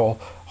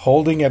central,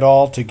 holding it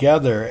all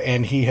together,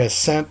 and he has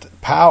sent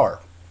power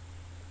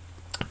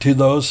to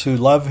those who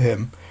love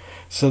him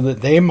so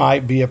that they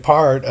might be a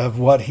part of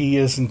what he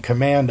is in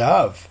command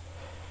of.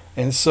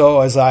 And so,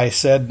 as I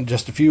said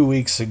just a few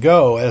weeks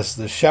ago, as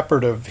the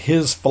shepherd of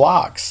his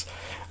flocks,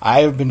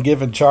 I have been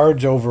given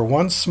charge over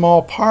one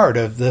small part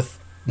of the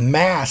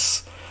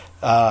mass,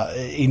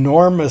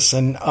 enormous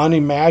and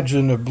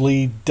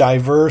unimaginably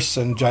diverse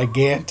and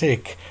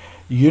gigantic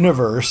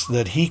universe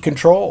that he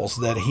controls,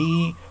 that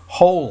he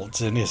holds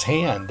in his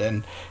hand.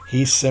 And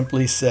he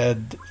simply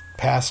said,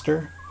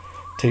 Pastor,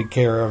 take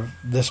care of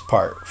this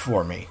part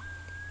for me.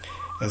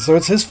 And so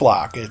it's his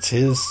flock. It's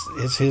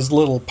his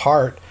little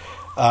part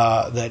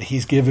that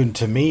he's given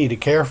to me to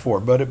care for.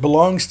 But it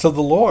belongs to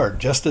the Lord,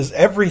 just as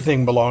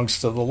everything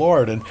belongs to the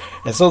Lord. And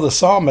so the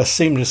psalmist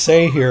seemed to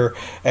say here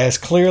as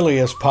clearly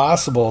as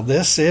possible,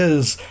 this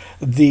is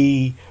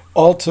the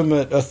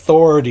ultimate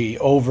authority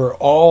over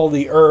all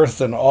the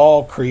earth and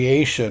all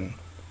creation.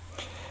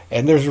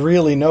 And there's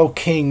really no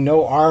king,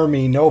 no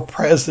army, no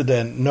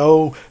president,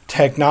 no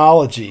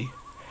technology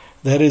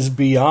that is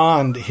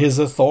beyond his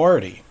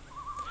authority.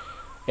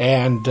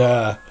 And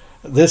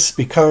this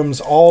becomes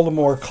all the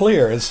more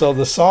clear. And so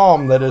the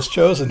psalm that is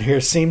chosen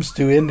here seems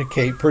to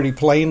indicate pretty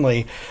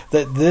plainly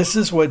that this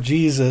is what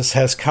Jesus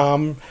has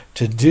come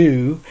to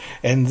do,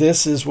 and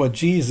this is what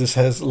Jesus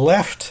has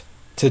left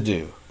to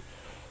do.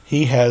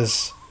 He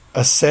has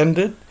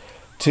ascended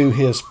to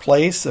his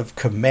place of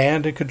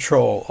command and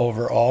control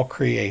over all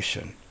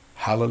creation.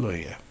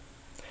 Hallelujah.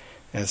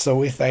 And so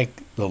we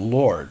thank the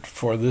Lord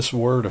for this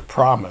word of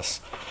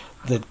promise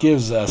that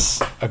gives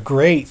us a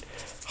great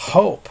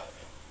hope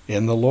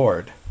in the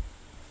Lord.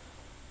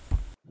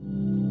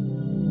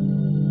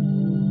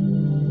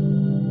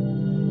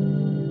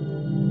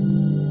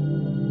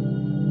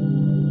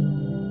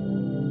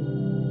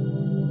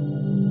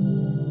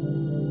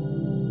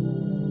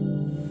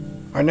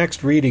 Our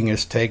next reading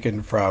is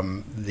taken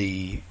from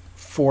the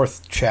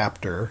 4th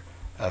chapter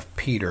of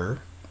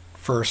Peter,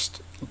 1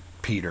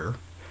 Peter.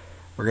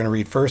 We're going to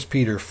read 1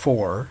 Peter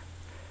 4,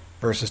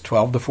 verses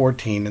 12 to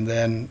 14, and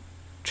then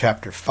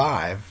chapter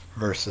 5,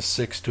 verses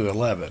 6 to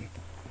 11.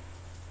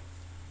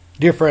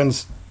 Dear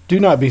friends, do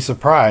not be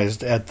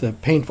surprised at the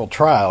painful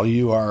trial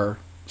you are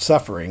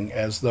suffering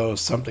as though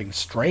something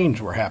strange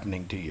were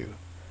happening to you,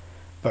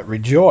 but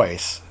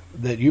rejoice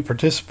that you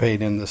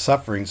participate in the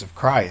sufferings of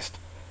Christ,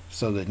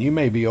 so that you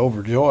may be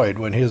overjoyed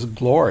when his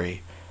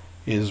glory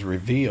is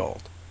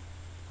revealed.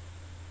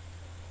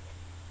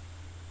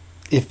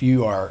 If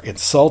you are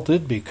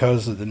insulted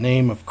because of the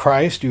name of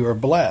Christ, you are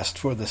blessed,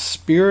 for the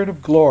Spirit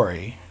of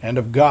glory and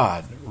of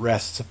God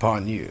rests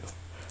upon you.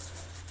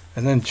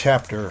 And then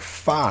chapter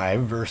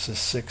 5, verses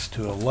 6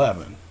 to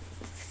 11,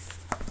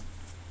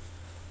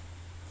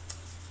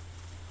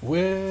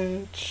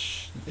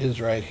 which is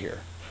right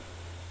here.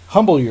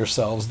 Humble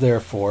yourselves,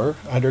 therefore,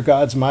 under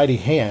God's mighty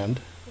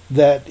hand,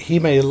 that he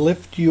may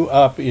lift you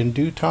up in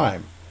due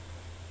time.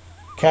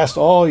 Cast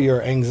all your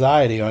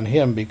anxiety on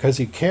him because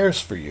he cares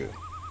for you.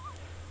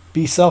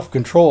 Be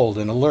self-controlled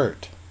and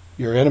alert.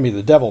 Your enemy,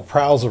 the devil,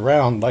 prowls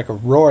around like a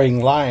roaring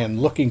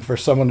lion looking for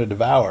someone to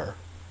devour.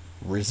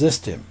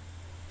 Resist him,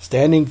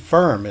 standing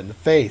firm in the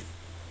faith,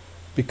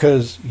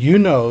 because you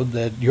know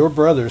that your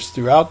brothers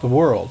throughout the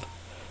world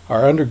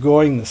are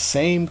undergoing the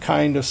same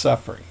kind of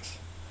sufferings.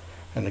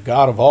 And the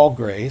God of all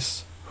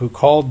grace, who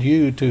called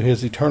you to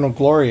his eternal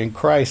glory in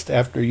Christ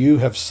after you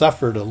have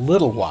suffered a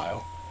little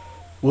while,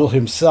 will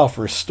himself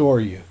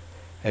restore you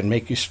and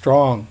make you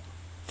strong,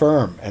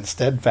 firm, and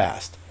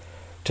steadfast.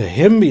 To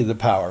him be the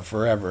power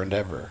forever and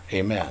ever.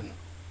 Amen.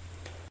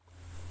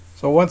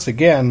 So once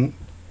again,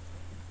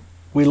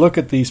 we look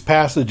at these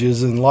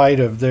passages in light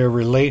of their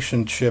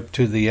relationship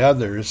to the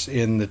others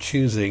in the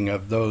choosing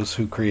of those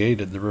who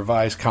created the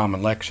Revised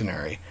Common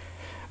Lectionary,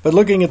 but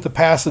looking at the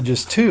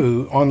passages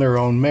too on their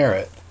own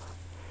merit.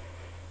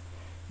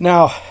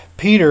 Now,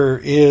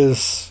 Peter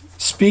is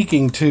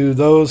speaking to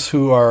those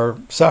who are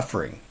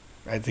suffering.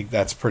 I think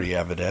that's pretty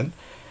evident.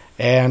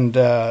 And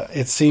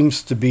it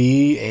seems to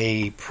be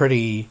a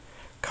pretty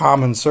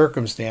common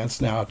circumstance.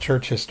 Now,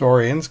 church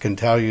historians can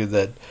tell you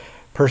that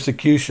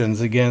persecutions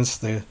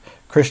against the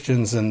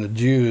Christians and the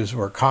Jews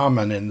were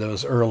common in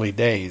those early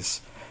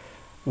days.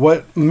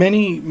 What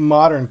many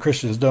modern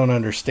Christians don't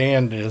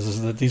understand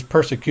is that these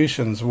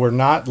persecutions were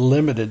not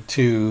limited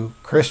to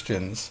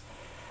Christians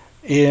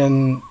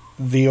in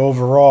the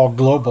overall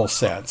global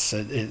sense.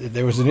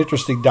 There was an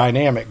interesting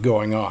dynamic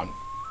going on.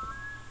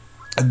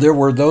 There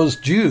were those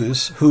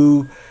Jews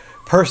who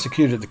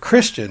persecuted the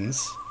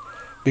Christians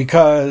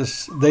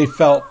because they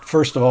felt,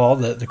 first of all,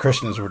 that the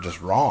Christians were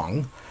just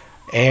wrong,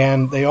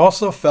 and they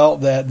also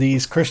felt that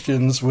these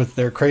Christians with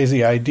their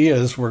crazy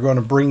ideas were going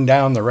to bring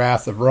down the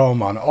wrath of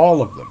Rome on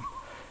all of them,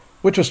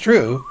 which was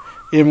true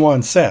in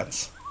one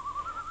sense.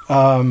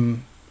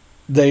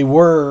 They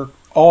were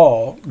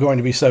all going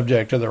to be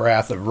subject to the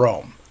wrath of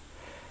Rome.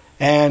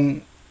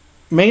 And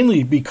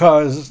mainly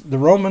because the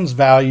Romans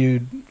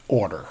valued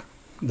order.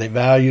 They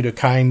valued a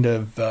kind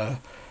of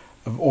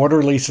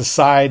orderly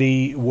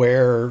society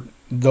where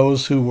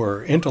those who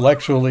were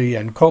intellectually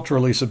and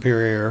culturally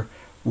superior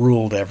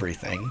ruled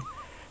everything.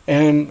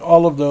 And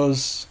all of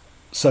those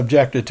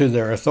subjected to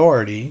their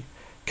authority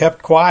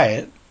kept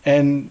quiet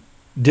and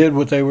did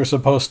what they were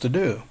supposed to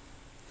do.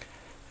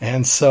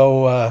 And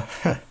so,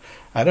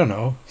 I don't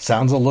know,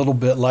 sounds a little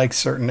bit like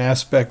certain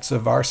aspects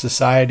of our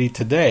society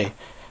today.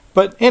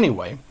 But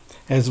anyway,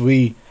 as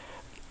we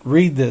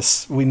read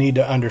this, we need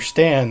to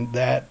understand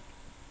that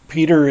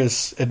Peter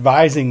is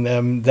advising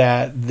them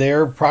that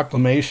their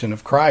proclamation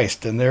of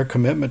Christ and their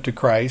commitment to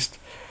Christ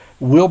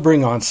will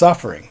bring on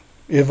suffering,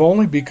 if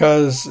only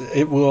because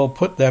it will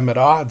put them at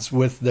odds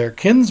with their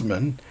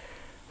kinsmen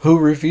who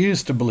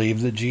refused to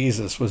believe that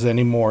Jesus was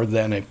any more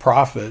than a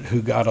prophet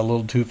who got a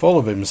little too full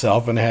of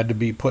himself and had to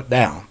be put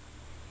down.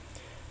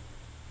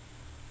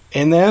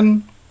 And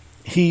then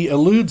he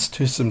alludes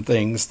to some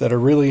things that are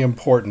really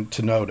important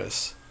to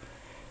notice.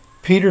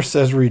 Peter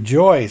says,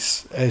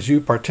 rejoice as you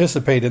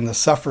participate in the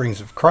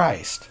sufferings of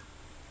Christ,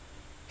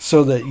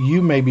 so that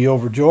you may be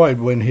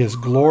overjoyed when his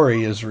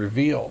glory is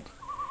revealed.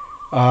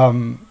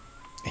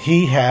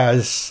 He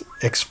has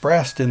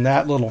expressed in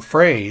that little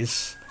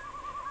phrase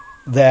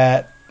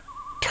that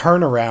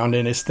turnaround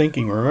in his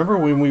thinking. Remember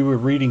when we were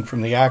reading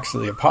from the Acts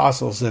of the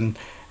Apostles, and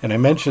I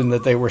mentioned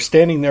that they were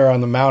standing there on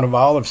the Mount of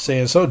Olives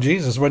saying, so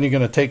Jesus, when are you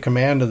going to take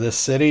command of this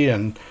city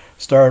and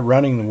start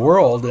running the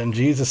world? And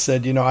Jesus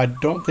said, I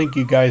don't think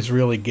you guys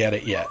really get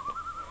it yet.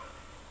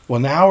 Well,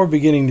 now we're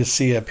beginning to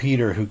see a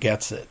Peter who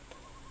gets it.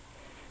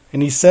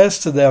 And he says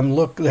to them,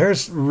 look,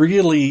 there's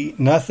really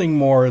nothing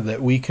more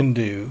that we can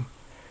do,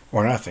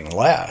 or nothing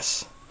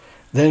less,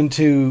 than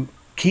to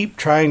keep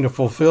trying to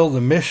fulfill the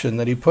mission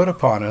that he put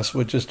upon us,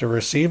 which is to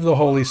receive the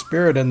Holy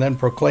Spirit and then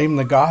proclaim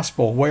the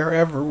gospel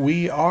wherever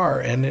we are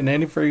and in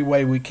any free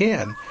way we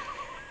can.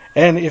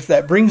 And if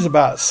that brings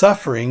about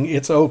suffering,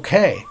 it's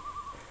okay.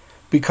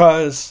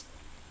 Because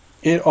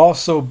it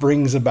also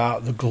brings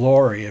about the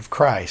glory of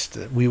Christ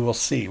that we will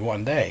see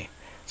one day.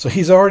 So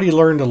he's already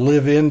learned to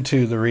live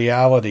into the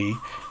reality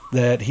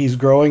that he's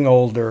growing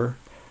older,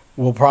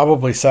 will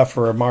probably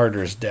suffer a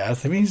martyr's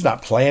death. I mean, he's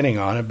not planning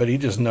on it, but he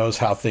just knows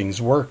how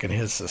things work in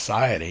his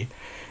society.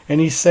 And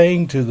he's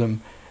saying to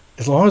them,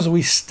 as long as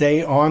we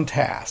stay on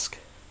task,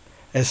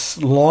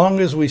 as long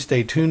as we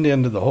stay tuned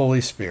into the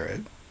Holy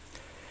Spirit,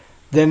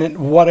 then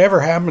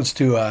whatever happens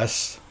to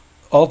us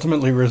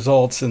ultimately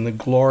results in the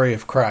glory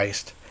of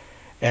Christ.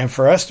 And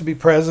for us to be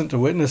present to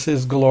witness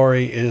his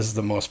glory is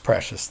the most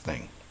precious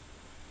thing.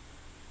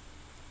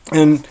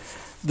 And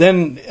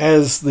then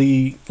as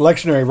the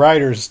lectionary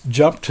writers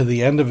jump to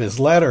the end of his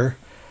letter,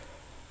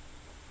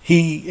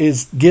 he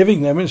is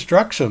giving them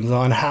instructions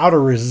on how to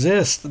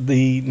resist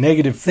the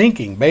negative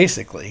thinking,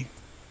 basically.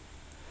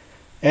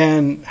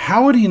 And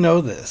how would he know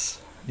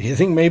this? Do you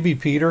think maybe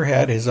Peter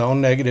had his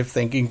own negative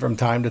thinking from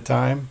time to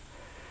time?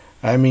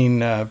 I mean,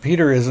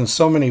 Peter is in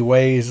so many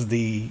ways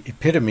the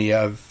epitome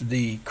of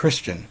the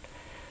Christian.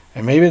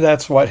 And maybe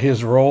that's what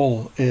his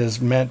role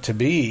is meant to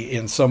be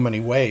in so many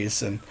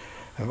ways. And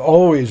I've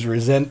always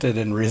resented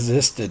and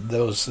resisted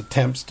those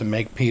attempts to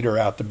make Peter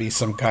out to be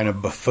some kind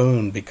of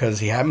buffoon because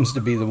he happens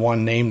to be the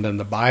one named in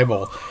the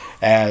Bible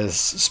as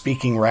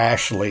speaking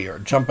rashly or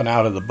jumping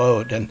out of the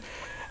boat.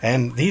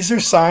 And these are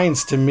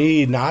signs to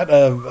me not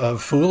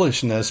of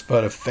foolishness,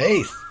 but of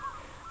faith.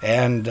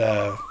 And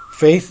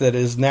faith that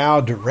is now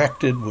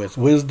directed with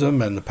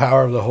wisdom and the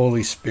power of the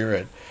Holy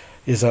Spirit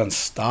is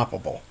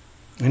unstoppable.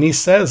 And he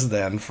says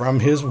then,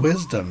 from his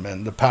wisdom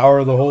and the power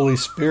of the Holy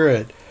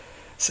Spirit,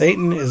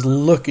 Satan is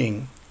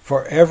looking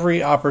for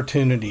every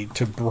opportunity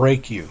to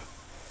break you.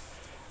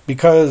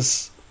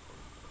 Because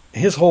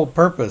his whole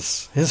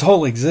purpose, his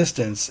whole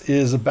existence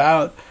is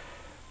about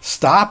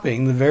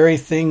stopping the very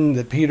thing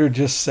that Peter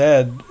just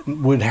said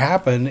would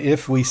happen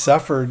if we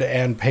suffered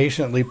and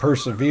patiently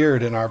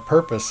persevered in our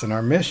purpose and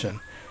our mission.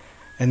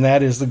 And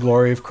that is the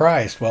glory of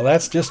Christ. Well,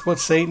 that's just what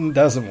Satan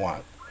doesn't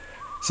want.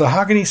 So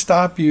how can he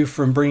stop you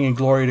from bringing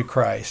glory to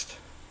Christ?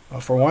 Well,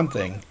 for one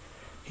thing,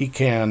 he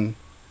can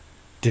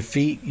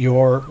defeat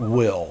your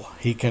will.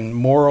 He can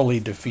morally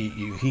defeat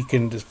you. He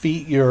can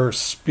defeat your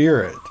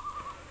spirit.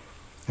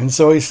 And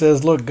so he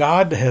says, look,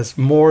 God has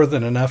more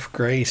than enough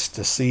grace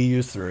to see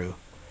you through.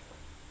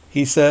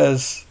 He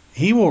says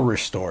he will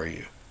restore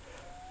you.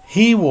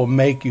 He will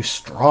make you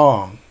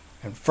strong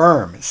and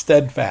firm and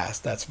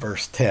steadfast. That's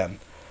verse 10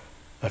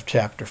 of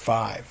chapter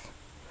 5.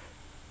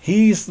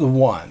 He's the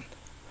one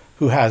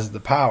who has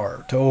the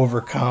power to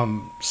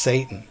overcome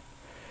Satan.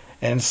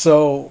 And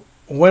so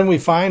when we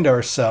find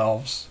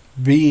ourselves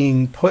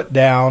being put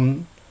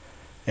down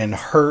and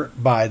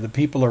hurt by the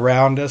people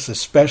around us,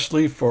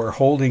 especially for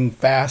holding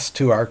fast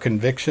to our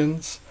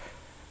convictions,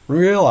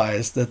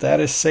 realize that that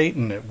is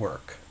Satan at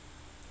work.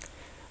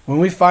 When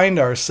we find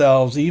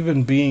ourselves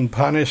even being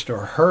punished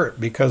or hurt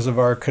because of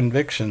our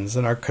convictions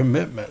and our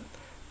commitment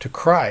to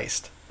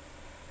Christ,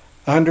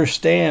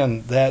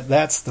 understand that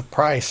that's the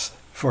price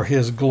for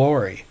his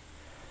glory.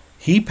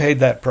 He paid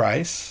that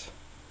price,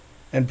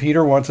 and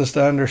Peter wants us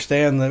to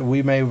understand that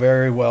we may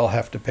very well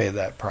have to pay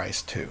that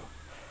price too.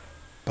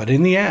 But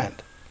in the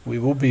end, we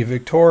will be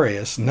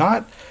victorious,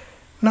 not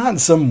in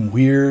some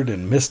weird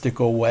and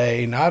mystical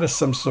way, not as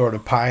some sort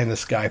of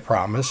pie-in-the-sky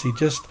promise.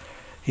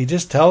 He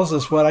just tells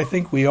us what I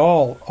think we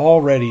all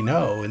already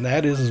know, and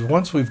that is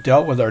once we've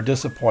dealt with our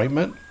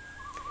disappointment,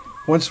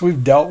 once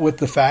we've dealt with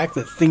the fact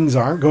that things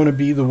aren't going to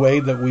be the way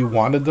that we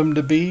wanted them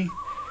to be,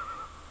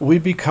 we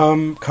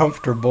become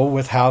comfortable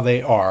with how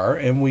they are,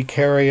 and we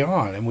carry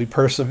on, and we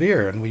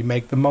persevere, and we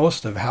make the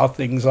most of how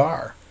things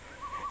are.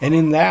 And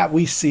in that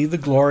we see the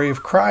glory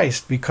of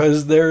Christ,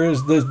 because there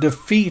is the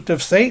defeat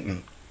of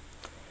Satan.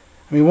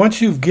 I mean,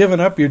 once you've given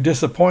up your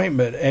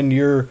disappointment and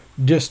your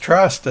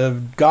distrust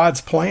of God's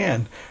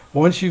plan,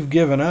 once you've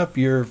given up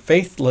your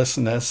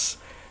faithlessness,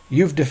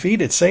 you've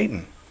defeated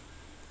Satan.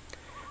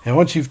 And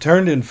once you've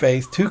turned in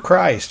faith to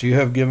Christ, you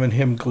have given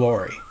him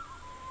glory.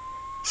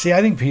 See,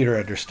 I think Peter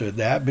understood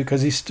that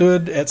because he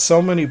stood at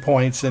so many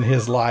points in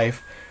his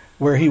life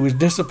where he was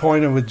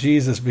disappointed with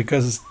Jesus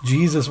because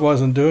Jesus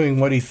wasn't doing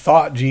what he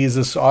thought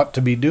Jesus ought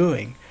to be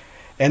doing.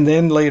 And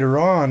then later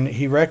on,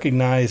 he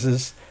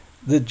recognizes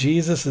that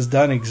Jesus has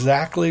done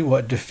exactly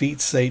what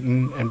defeats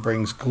Satan and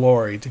brings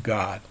glory to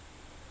God.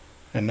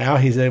 And now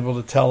he's able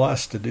to tell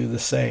us to do the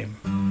same.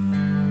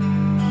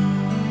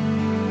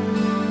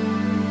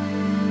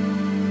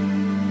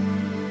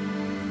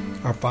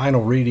 Our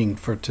final reading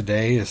for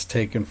today is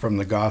taken from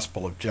the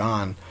Gospel of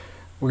John.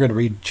 We're going to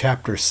read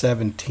chapter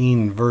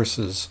 17,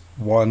 verses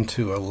 1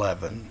 to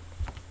 11.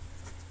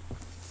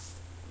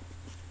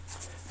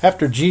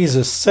 After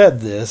Jesus said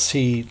this,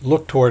 he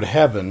looked toward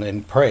heaven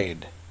and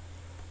prayed,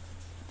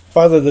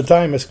 Father, the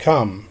time has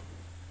come.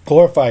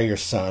 Glorify your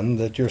Son,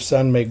 that your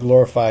Son may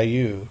glorify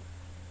you.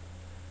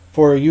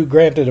 For you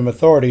granted him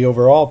authority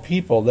over all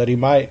people, that he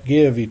might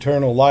give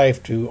eternal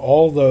life to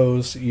all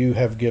those you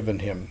have given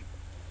him.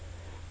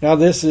 Now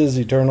this is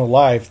eternal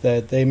life,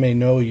 that they may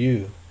know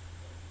you,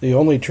 the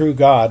only true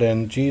God,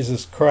 and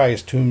Jesus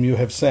Christ whom you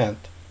have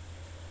sent.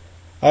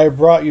 I have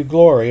brought you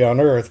glory on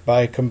earth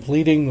by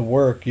completing the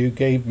work you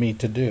gave me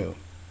to do.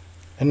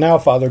 And now,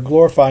 Father,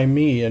 glorify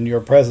me in your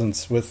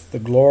presence with the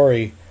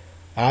glory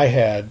I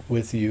had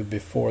with you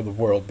before the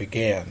world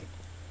began.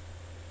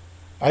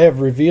 I have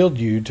revealed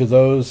you to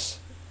those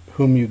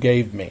whom you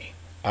gave me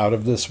out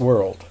of this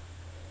world.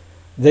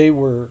 They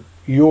were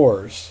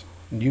yours,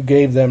 and you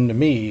gave them to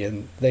me,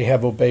 and they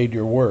have obeyed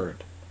your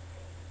word.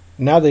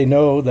 Now they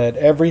know that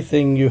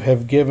everything you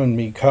have given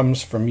me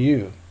comes from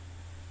you.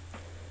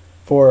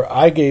 For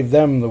I gave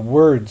them the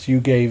words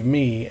you gave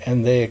me,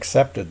 and they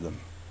accepted them.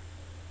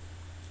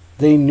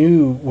 They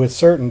knew with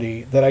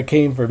certainty that I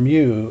came from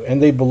you,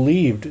 and they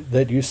believed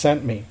that you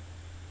sent me.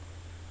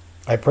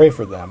 I pray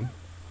for them.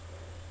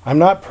 I'm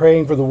not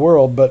praying for the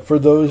world, but for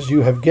those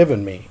you have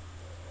given me,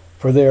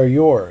 for they are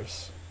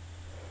yours.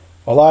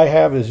 All I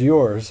have is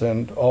yours,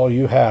 and all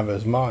you have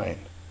is mine.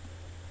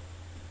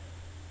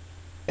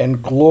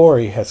 And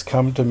glory has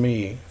come to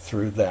me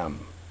through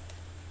them.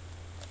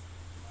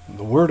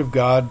 The word of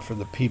God for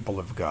the people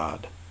of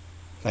God.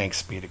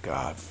 Thanks be to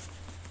God.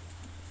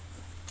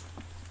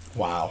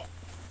 Wow.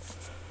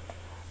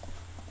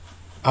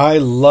 I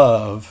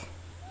love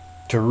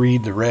to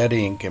read the red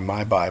ink in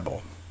my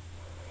Bible.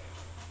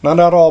 Now,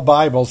 not all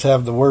Bibles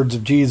have the words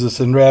of Jesus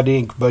in red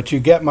ink, but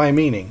you get my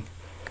meaning.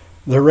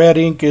 The red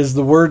ink is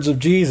the words of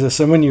Jesus,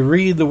 and when you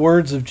read the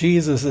words of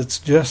Jesus, it's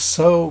just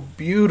so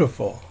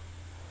beautiful.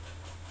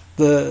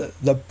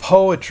 The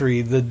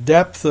poetry, the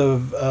depth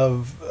of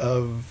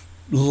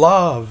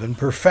love and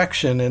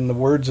perfection in the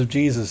words of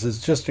Jesus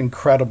is just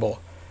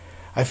incredible.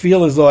 I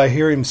feel as though I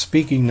hear him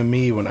speaking to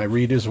me when I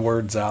read his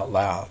words out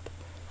loud.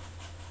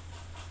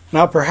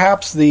 Now,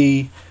 perhaps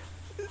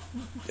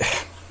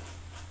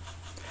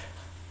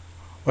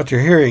what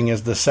you're hearing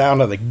is the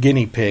sound of the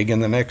guinea pig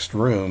in the next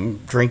room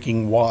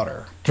drinking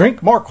water.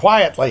 Drink more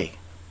quietly.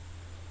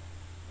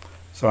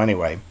 So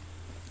anyway,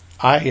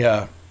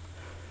 I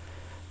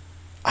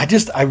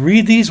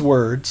read these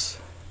words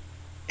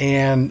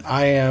and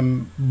I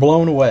am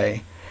blown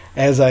away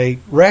as I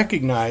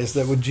recognize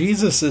that what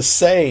Jesus is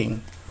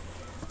saying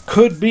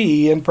could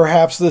be, and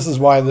perhaps this is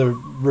why the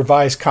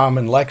Revised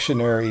Common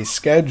Lectionary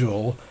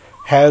schedule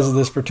has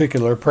this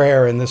particular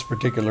prayer in this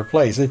particular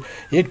place.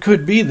 It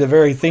could be the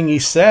very thing he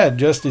said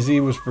just as he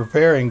was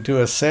preparing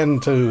to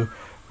ascend to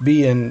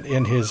be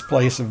in his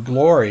place of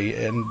glory.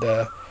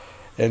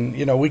 And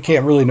you know, we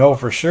can't really know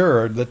for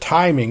sure the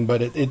timing,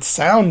 but it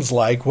sounds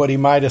like what he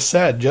might have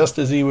said just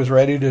as he was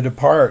ready to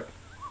depart.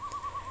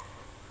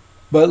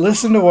 But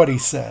listen to what he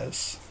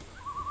says,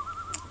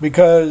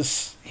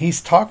 because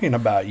he's talking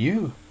about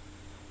you.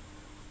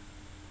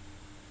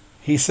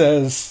 He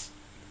says,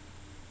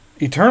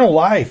 eternal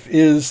life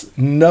is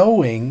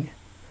knowing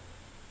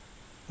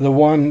the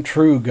one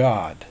true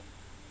God.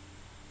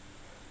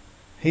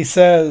 He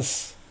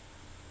says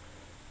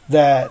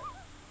that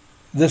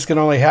this can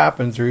only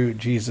happen through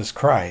Jesus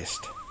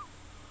Christ.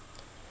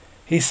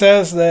 He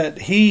says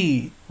that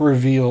he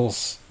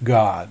reveals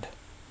God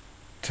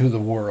to the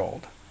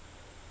world,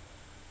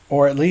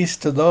 or at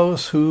least to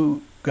those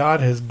who God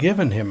has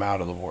given him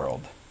out of the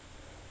world.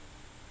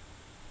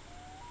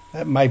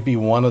 That might be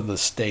one of the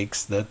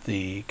stakes that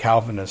the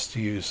Calvinists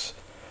use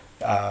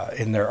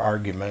in their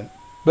argument.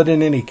 But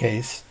in any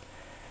case,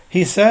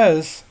 he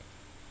says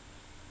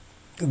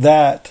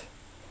that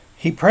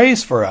he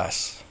prays for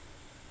us.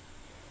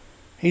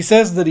 He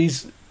says that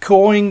he's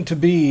going to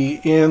be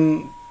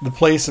in the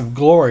place of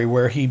glory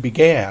where he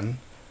began,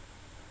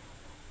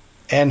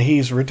 and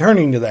he's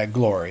returning to that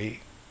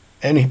glory,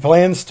 and he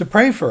plans to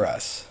pray for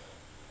us.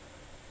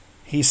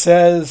 He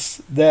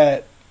says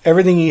that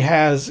everything he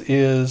has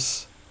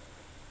is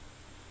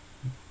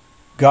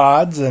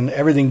God's, and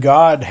everything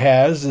God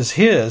has is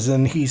his.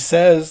 And he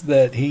says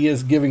that he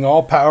is giving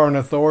all power and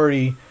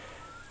authority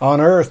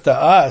on earth to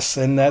us,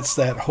 and that's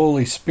that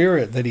Holy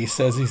Spirit that he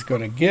says he's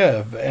going to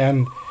give.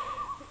 And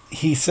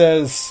he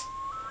says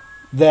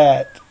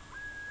that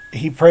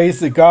he prays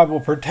that God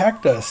will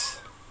protect us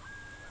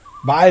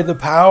by the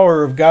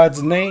power of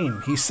God's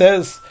name. He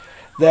says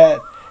that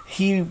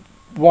he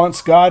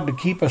wants God to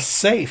keep us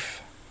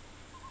safe.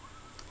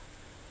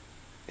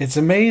 It's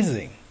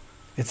amazing.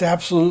 It's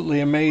absolutely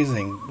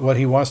amazing what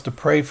he wants to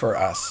pray for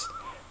us,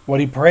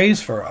 what he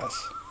prays for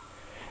us,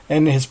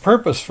 and his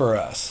purpose for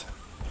us.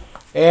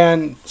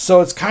 And so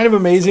it's kind of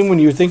amazing when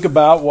you think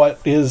about what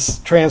is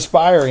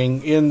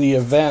transpiring in the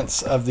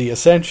events of the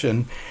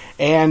ascension,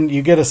 and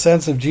you get a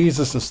sense of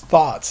Jesus'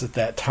 thoughts at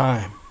that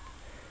time.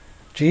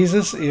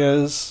 Jesus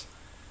is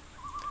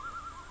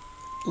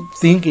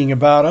thinking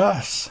about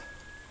us.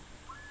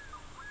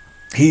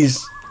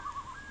 He's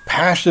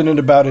passionate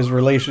about his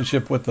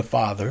relationship with the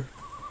Father,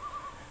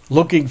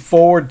 looking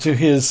forward to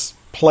his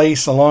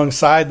place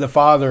alongside the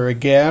Father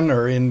again,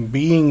 or in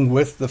being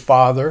with the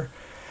Father.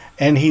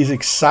 And he's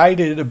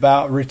excited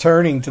about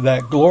returning to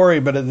that glory,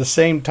 but at the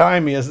same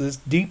time, he has this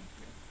deep,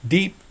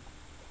 deep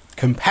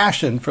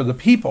compassion for the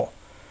people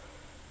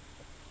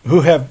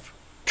who have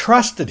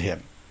trusted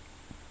him,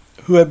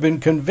 who have been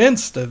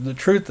convinced of the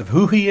truth of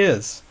who he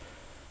is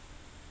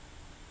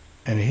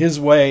and his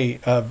way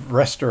of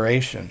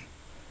restoration.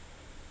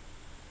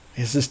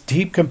 He has this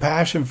deep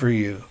compassion for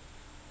you.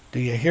 Do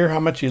you hear how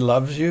much he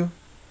loves you?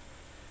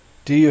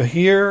 Do you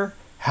hear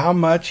how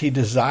much he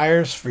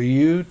desires for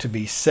you to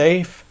be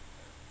safe?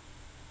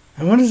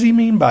 And what does he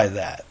mean by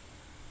that?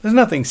 There's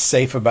nothing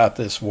safe about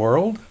this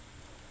world.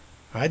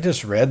 I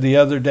just read the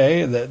other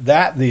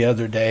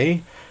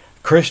day,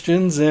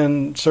 Christians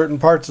in certain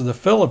parts of the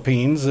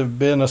Philippines have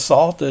been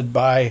assaulted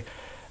by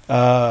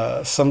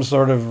some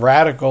sort of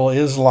radical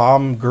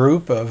Islam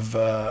group of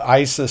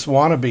ISIS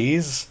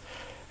wannabes,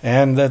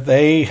 and that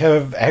they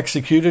have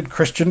executed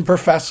Christian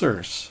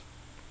professors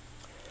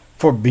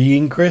for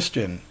being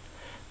Christian.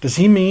 Does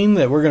he mean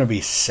that we're going to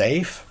be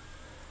safe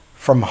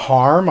from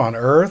harm on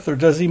earth, or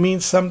does he mean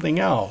something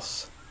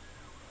else?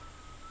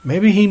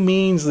 Maybe he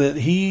means that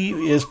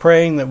he is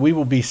praying that we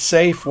will be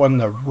safe when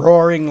the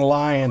roaring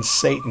lion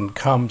Satan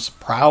comes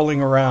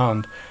prowling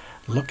around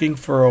looking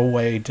for a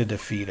way to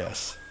defeat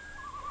us,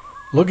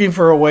 looking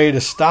for a way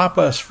to stop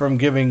us from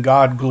giving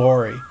God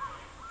glory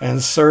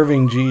and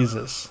serving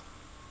Jesus.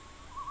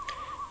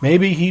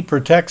 Maybe he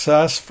protects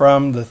us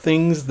from the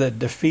things that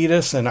defeat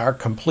us in our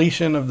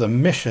completion of the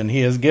mission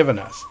he has given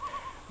us,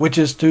 which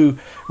is to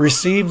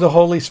receive the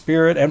Holy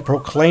Spirit and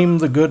proclaim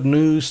the good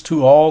news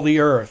to all the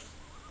earth.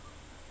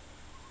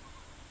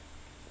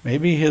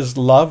 Maybe his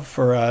love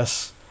for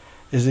us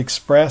is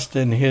expressed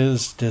in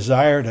his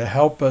desire to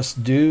help us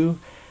do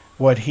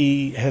what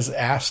he has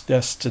asked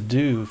us to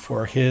do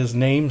for his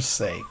name's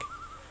sake.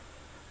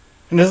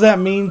 And does that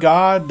mean,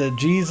 God, that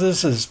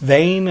Jesus is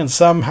vain and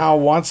somehow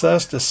wants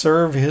us to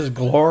serve his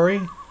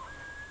glory?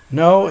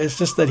 No, it's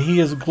just that he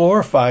is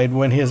glorified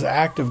when his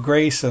act of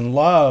grace and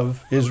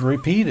love is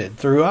repeated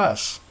through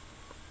us.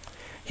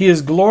 He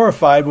is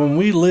glorified when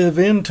we live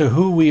into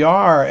who we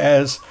are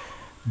as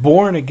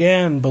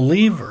born-again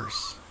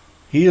believers.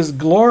 He is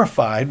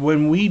glorified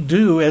when we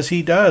do as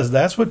he does.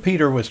 That's what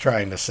Peter was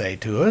trying to say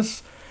to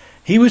us.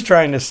 He was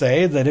trying to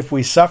say that if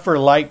we suffer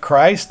like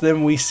Christ,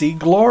 then we see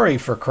glory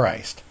for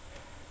Christ.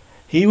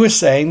 He was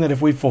saying that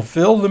if we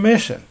fulfill the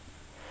mission,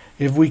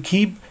 if we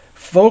keep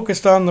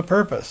focused on the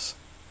purpose,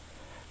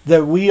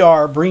 that we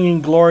are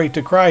bringing glory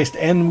to Christ,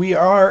 and we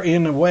are,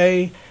 in a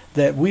way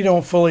that we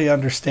don't fully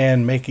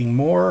understand, making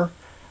more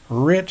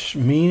rich,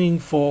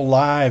 meaningful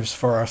lives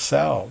for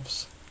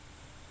ourselves.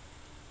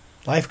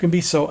 Life can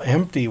be so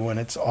empty when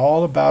it's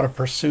all about a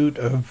pursuit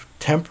of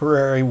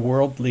temporary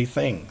worldly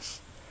things,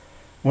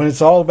 when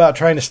it's all about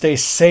trying to stay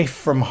safe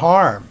from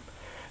harm,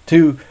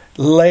 to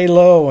lay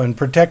low and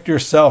protect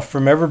yourself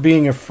from ever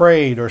being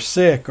afraid or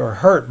sick or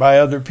hurt by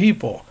other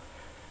people.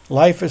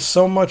 Life is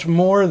so much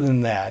more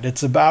than that.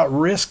 It's about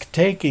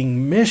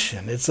risk-taking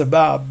mission. It's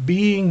about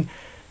being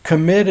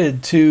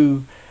committed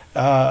to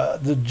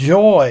the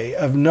joy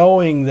of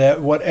knowing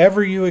that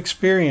whatever you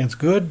experience,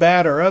 good,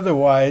 bad, or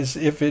otherwise,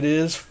 if it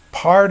is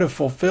part of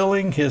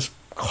fulfilling his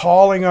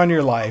calling on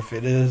your life,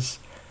 it is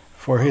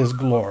for his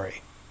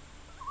glory.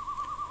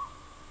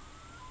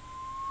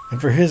 And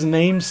for his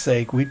name's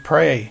sake, we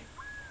pray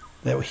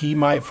that he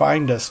might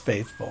find us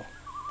faithful.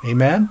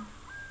 Amen?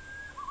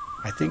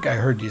 I think I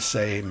heard you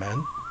say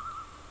amen.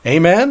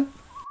 Amen?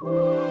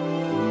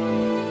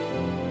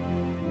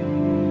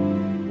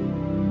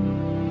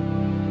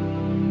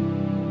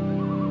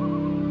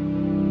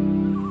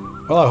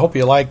 Well, I hope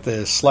you like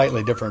this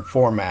slightly different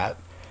format.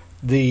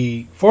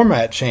 The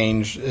format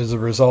change is a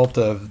result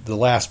of the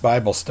last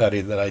Bible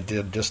study that I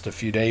did just a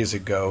few days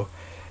ago.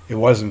 It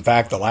was, in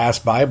fact, the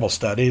last Bible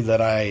study that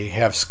I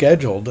have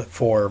scheduled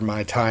for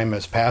my time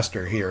as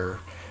pastor here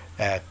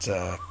at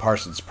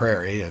Parsons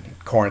Prairie in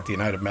Corinth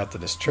United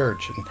Methodist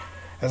Church. And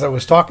as I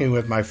was talking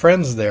with my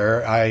friends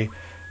there, I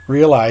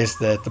realized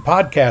that the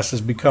podcast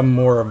has become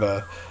more of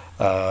a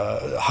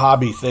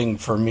hobby thing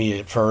for me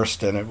at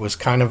first, and it was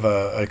kind of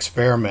an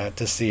experiment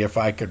to see if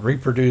I could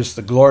reproduce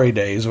the glory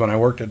days when I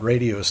worked at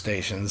radio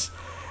stations.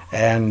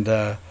 And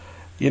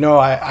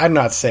I'm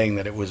not saying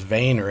that it was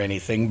vain or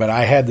anything, but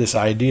I had this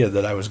idea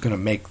that I was going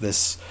to make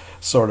this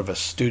sort of a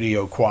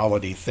studio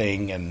quality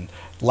thing, and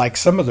like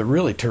some of the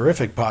really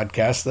terrific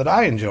podcasts that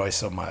I enjoy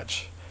so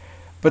much.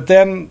 But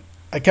then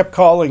I kept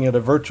calling it a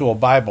virtual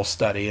Bible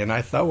study, and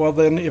I thought, well,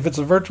 then if it's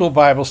a virtual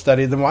Bible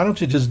study, then why don't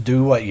you just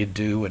do what you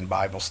do in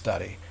Bible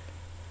study?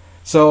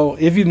 So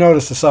if you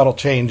notice a subtle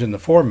change in the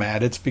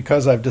format, it's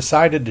because I've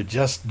decided to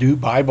just do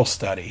Bible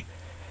study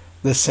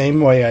the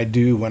same way I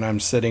do when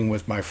I'm sitting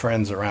with my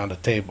friends around a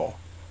table.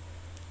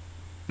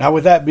 Now,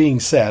 with that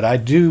being said, I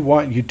do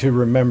want you to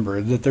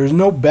remember that there's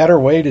no better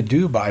way to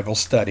do Bible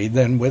study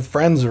than with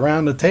friends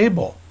around a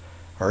table,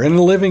 or in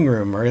the living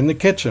room, or in the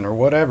kitchen, or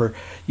whatever.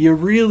 You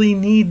really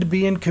need to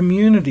be in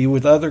community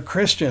with other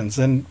Christians.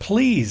 And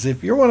please,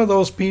 if you're one of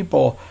those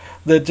people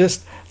that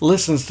just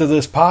listens to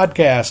this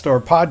podcast or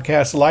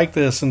podcasts like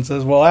this and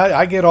says, well,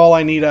 I get all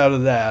I need out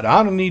of that.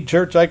 I don't need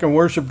church. I can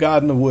worship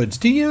God in the woods.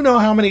 Do you know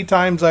how many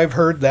times I've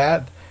heard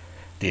that?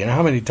 Do you know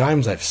how many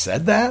times I've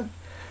said that?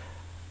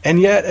 And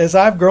yet, as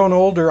I've grown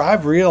older,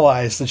 I've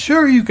realized that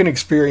sure, you can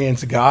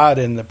experience God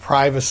in the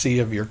privacy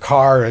of your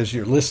car as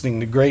you're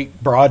listening to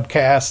great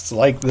broadcasts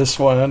like this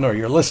one, or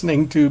you're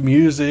listening to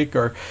music,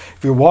 or if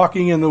you're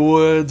walking in the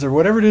woods, or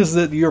whatever it is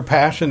that you're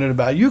passionate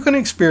about. You can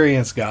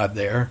experience God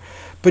there,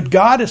 but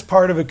God is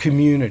part of a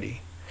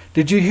community.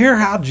 Did you hear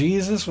how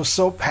Jesus was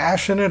so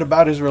passionate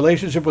about his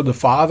relationship with the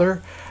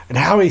Father, and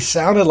how he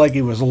sounded like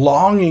he was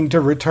longing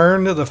to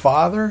return to the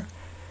Father?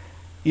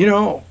 You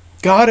know,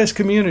 God is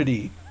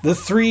community. The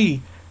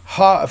three,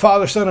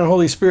 Father, Son, and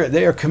Holy Spirit,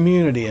 they are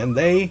community, and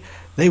they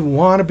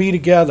want to be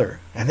together,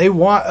 and they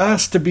want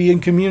us to be in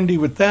community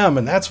with them,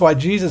 and that's why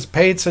Jesus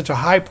paid such a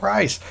high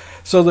price,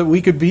 so that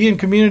we could be in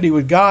community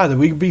with God, that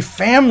we could be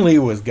family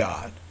with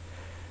God.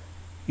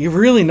 You're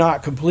really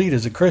not complete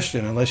as a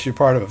Christian unless you're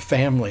part of a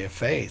family of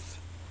faith.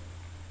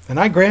 And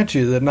I grant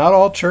you that not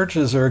all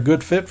churches are a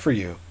good fit for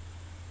you.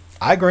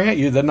 I grant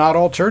you that not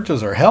all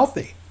churches are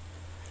healthy.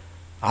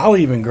 I'll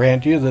even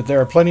grant you that there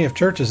are plenty of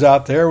churches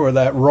out there where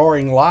that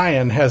roaring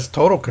lion has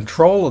total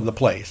control of the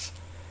place,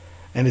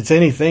 and it's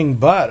anything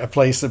but a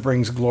place that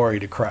brings glory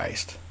to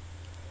Christ.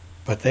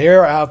 But they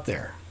are out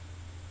there.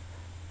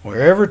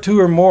 Wherever two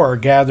or more are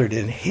gathered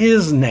in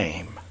his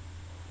name,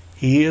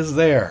 he is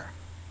there.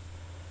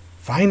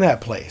 Find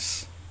that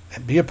place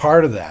and be a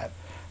part of that.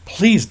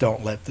 Please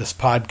don't let this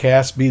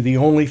podcast be the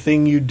only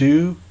thing you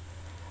do.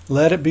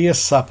 Let it be a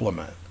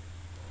supplement.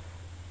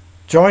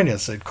 Join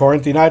us at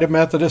Corinth United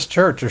Methodist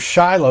Church or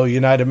Shiloh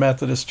United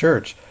Methodist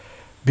Church.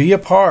 Be a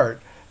part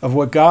of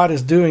what God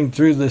is doing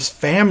through this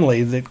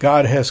family that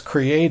God has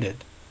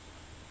created.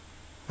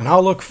 And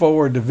I'll look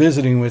forward to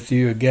visiting with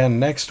you again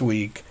next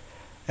week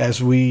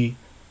as we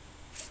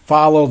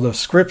follow the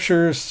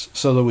Scriptures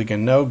so that we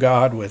can know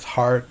God with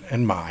heart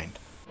and mind.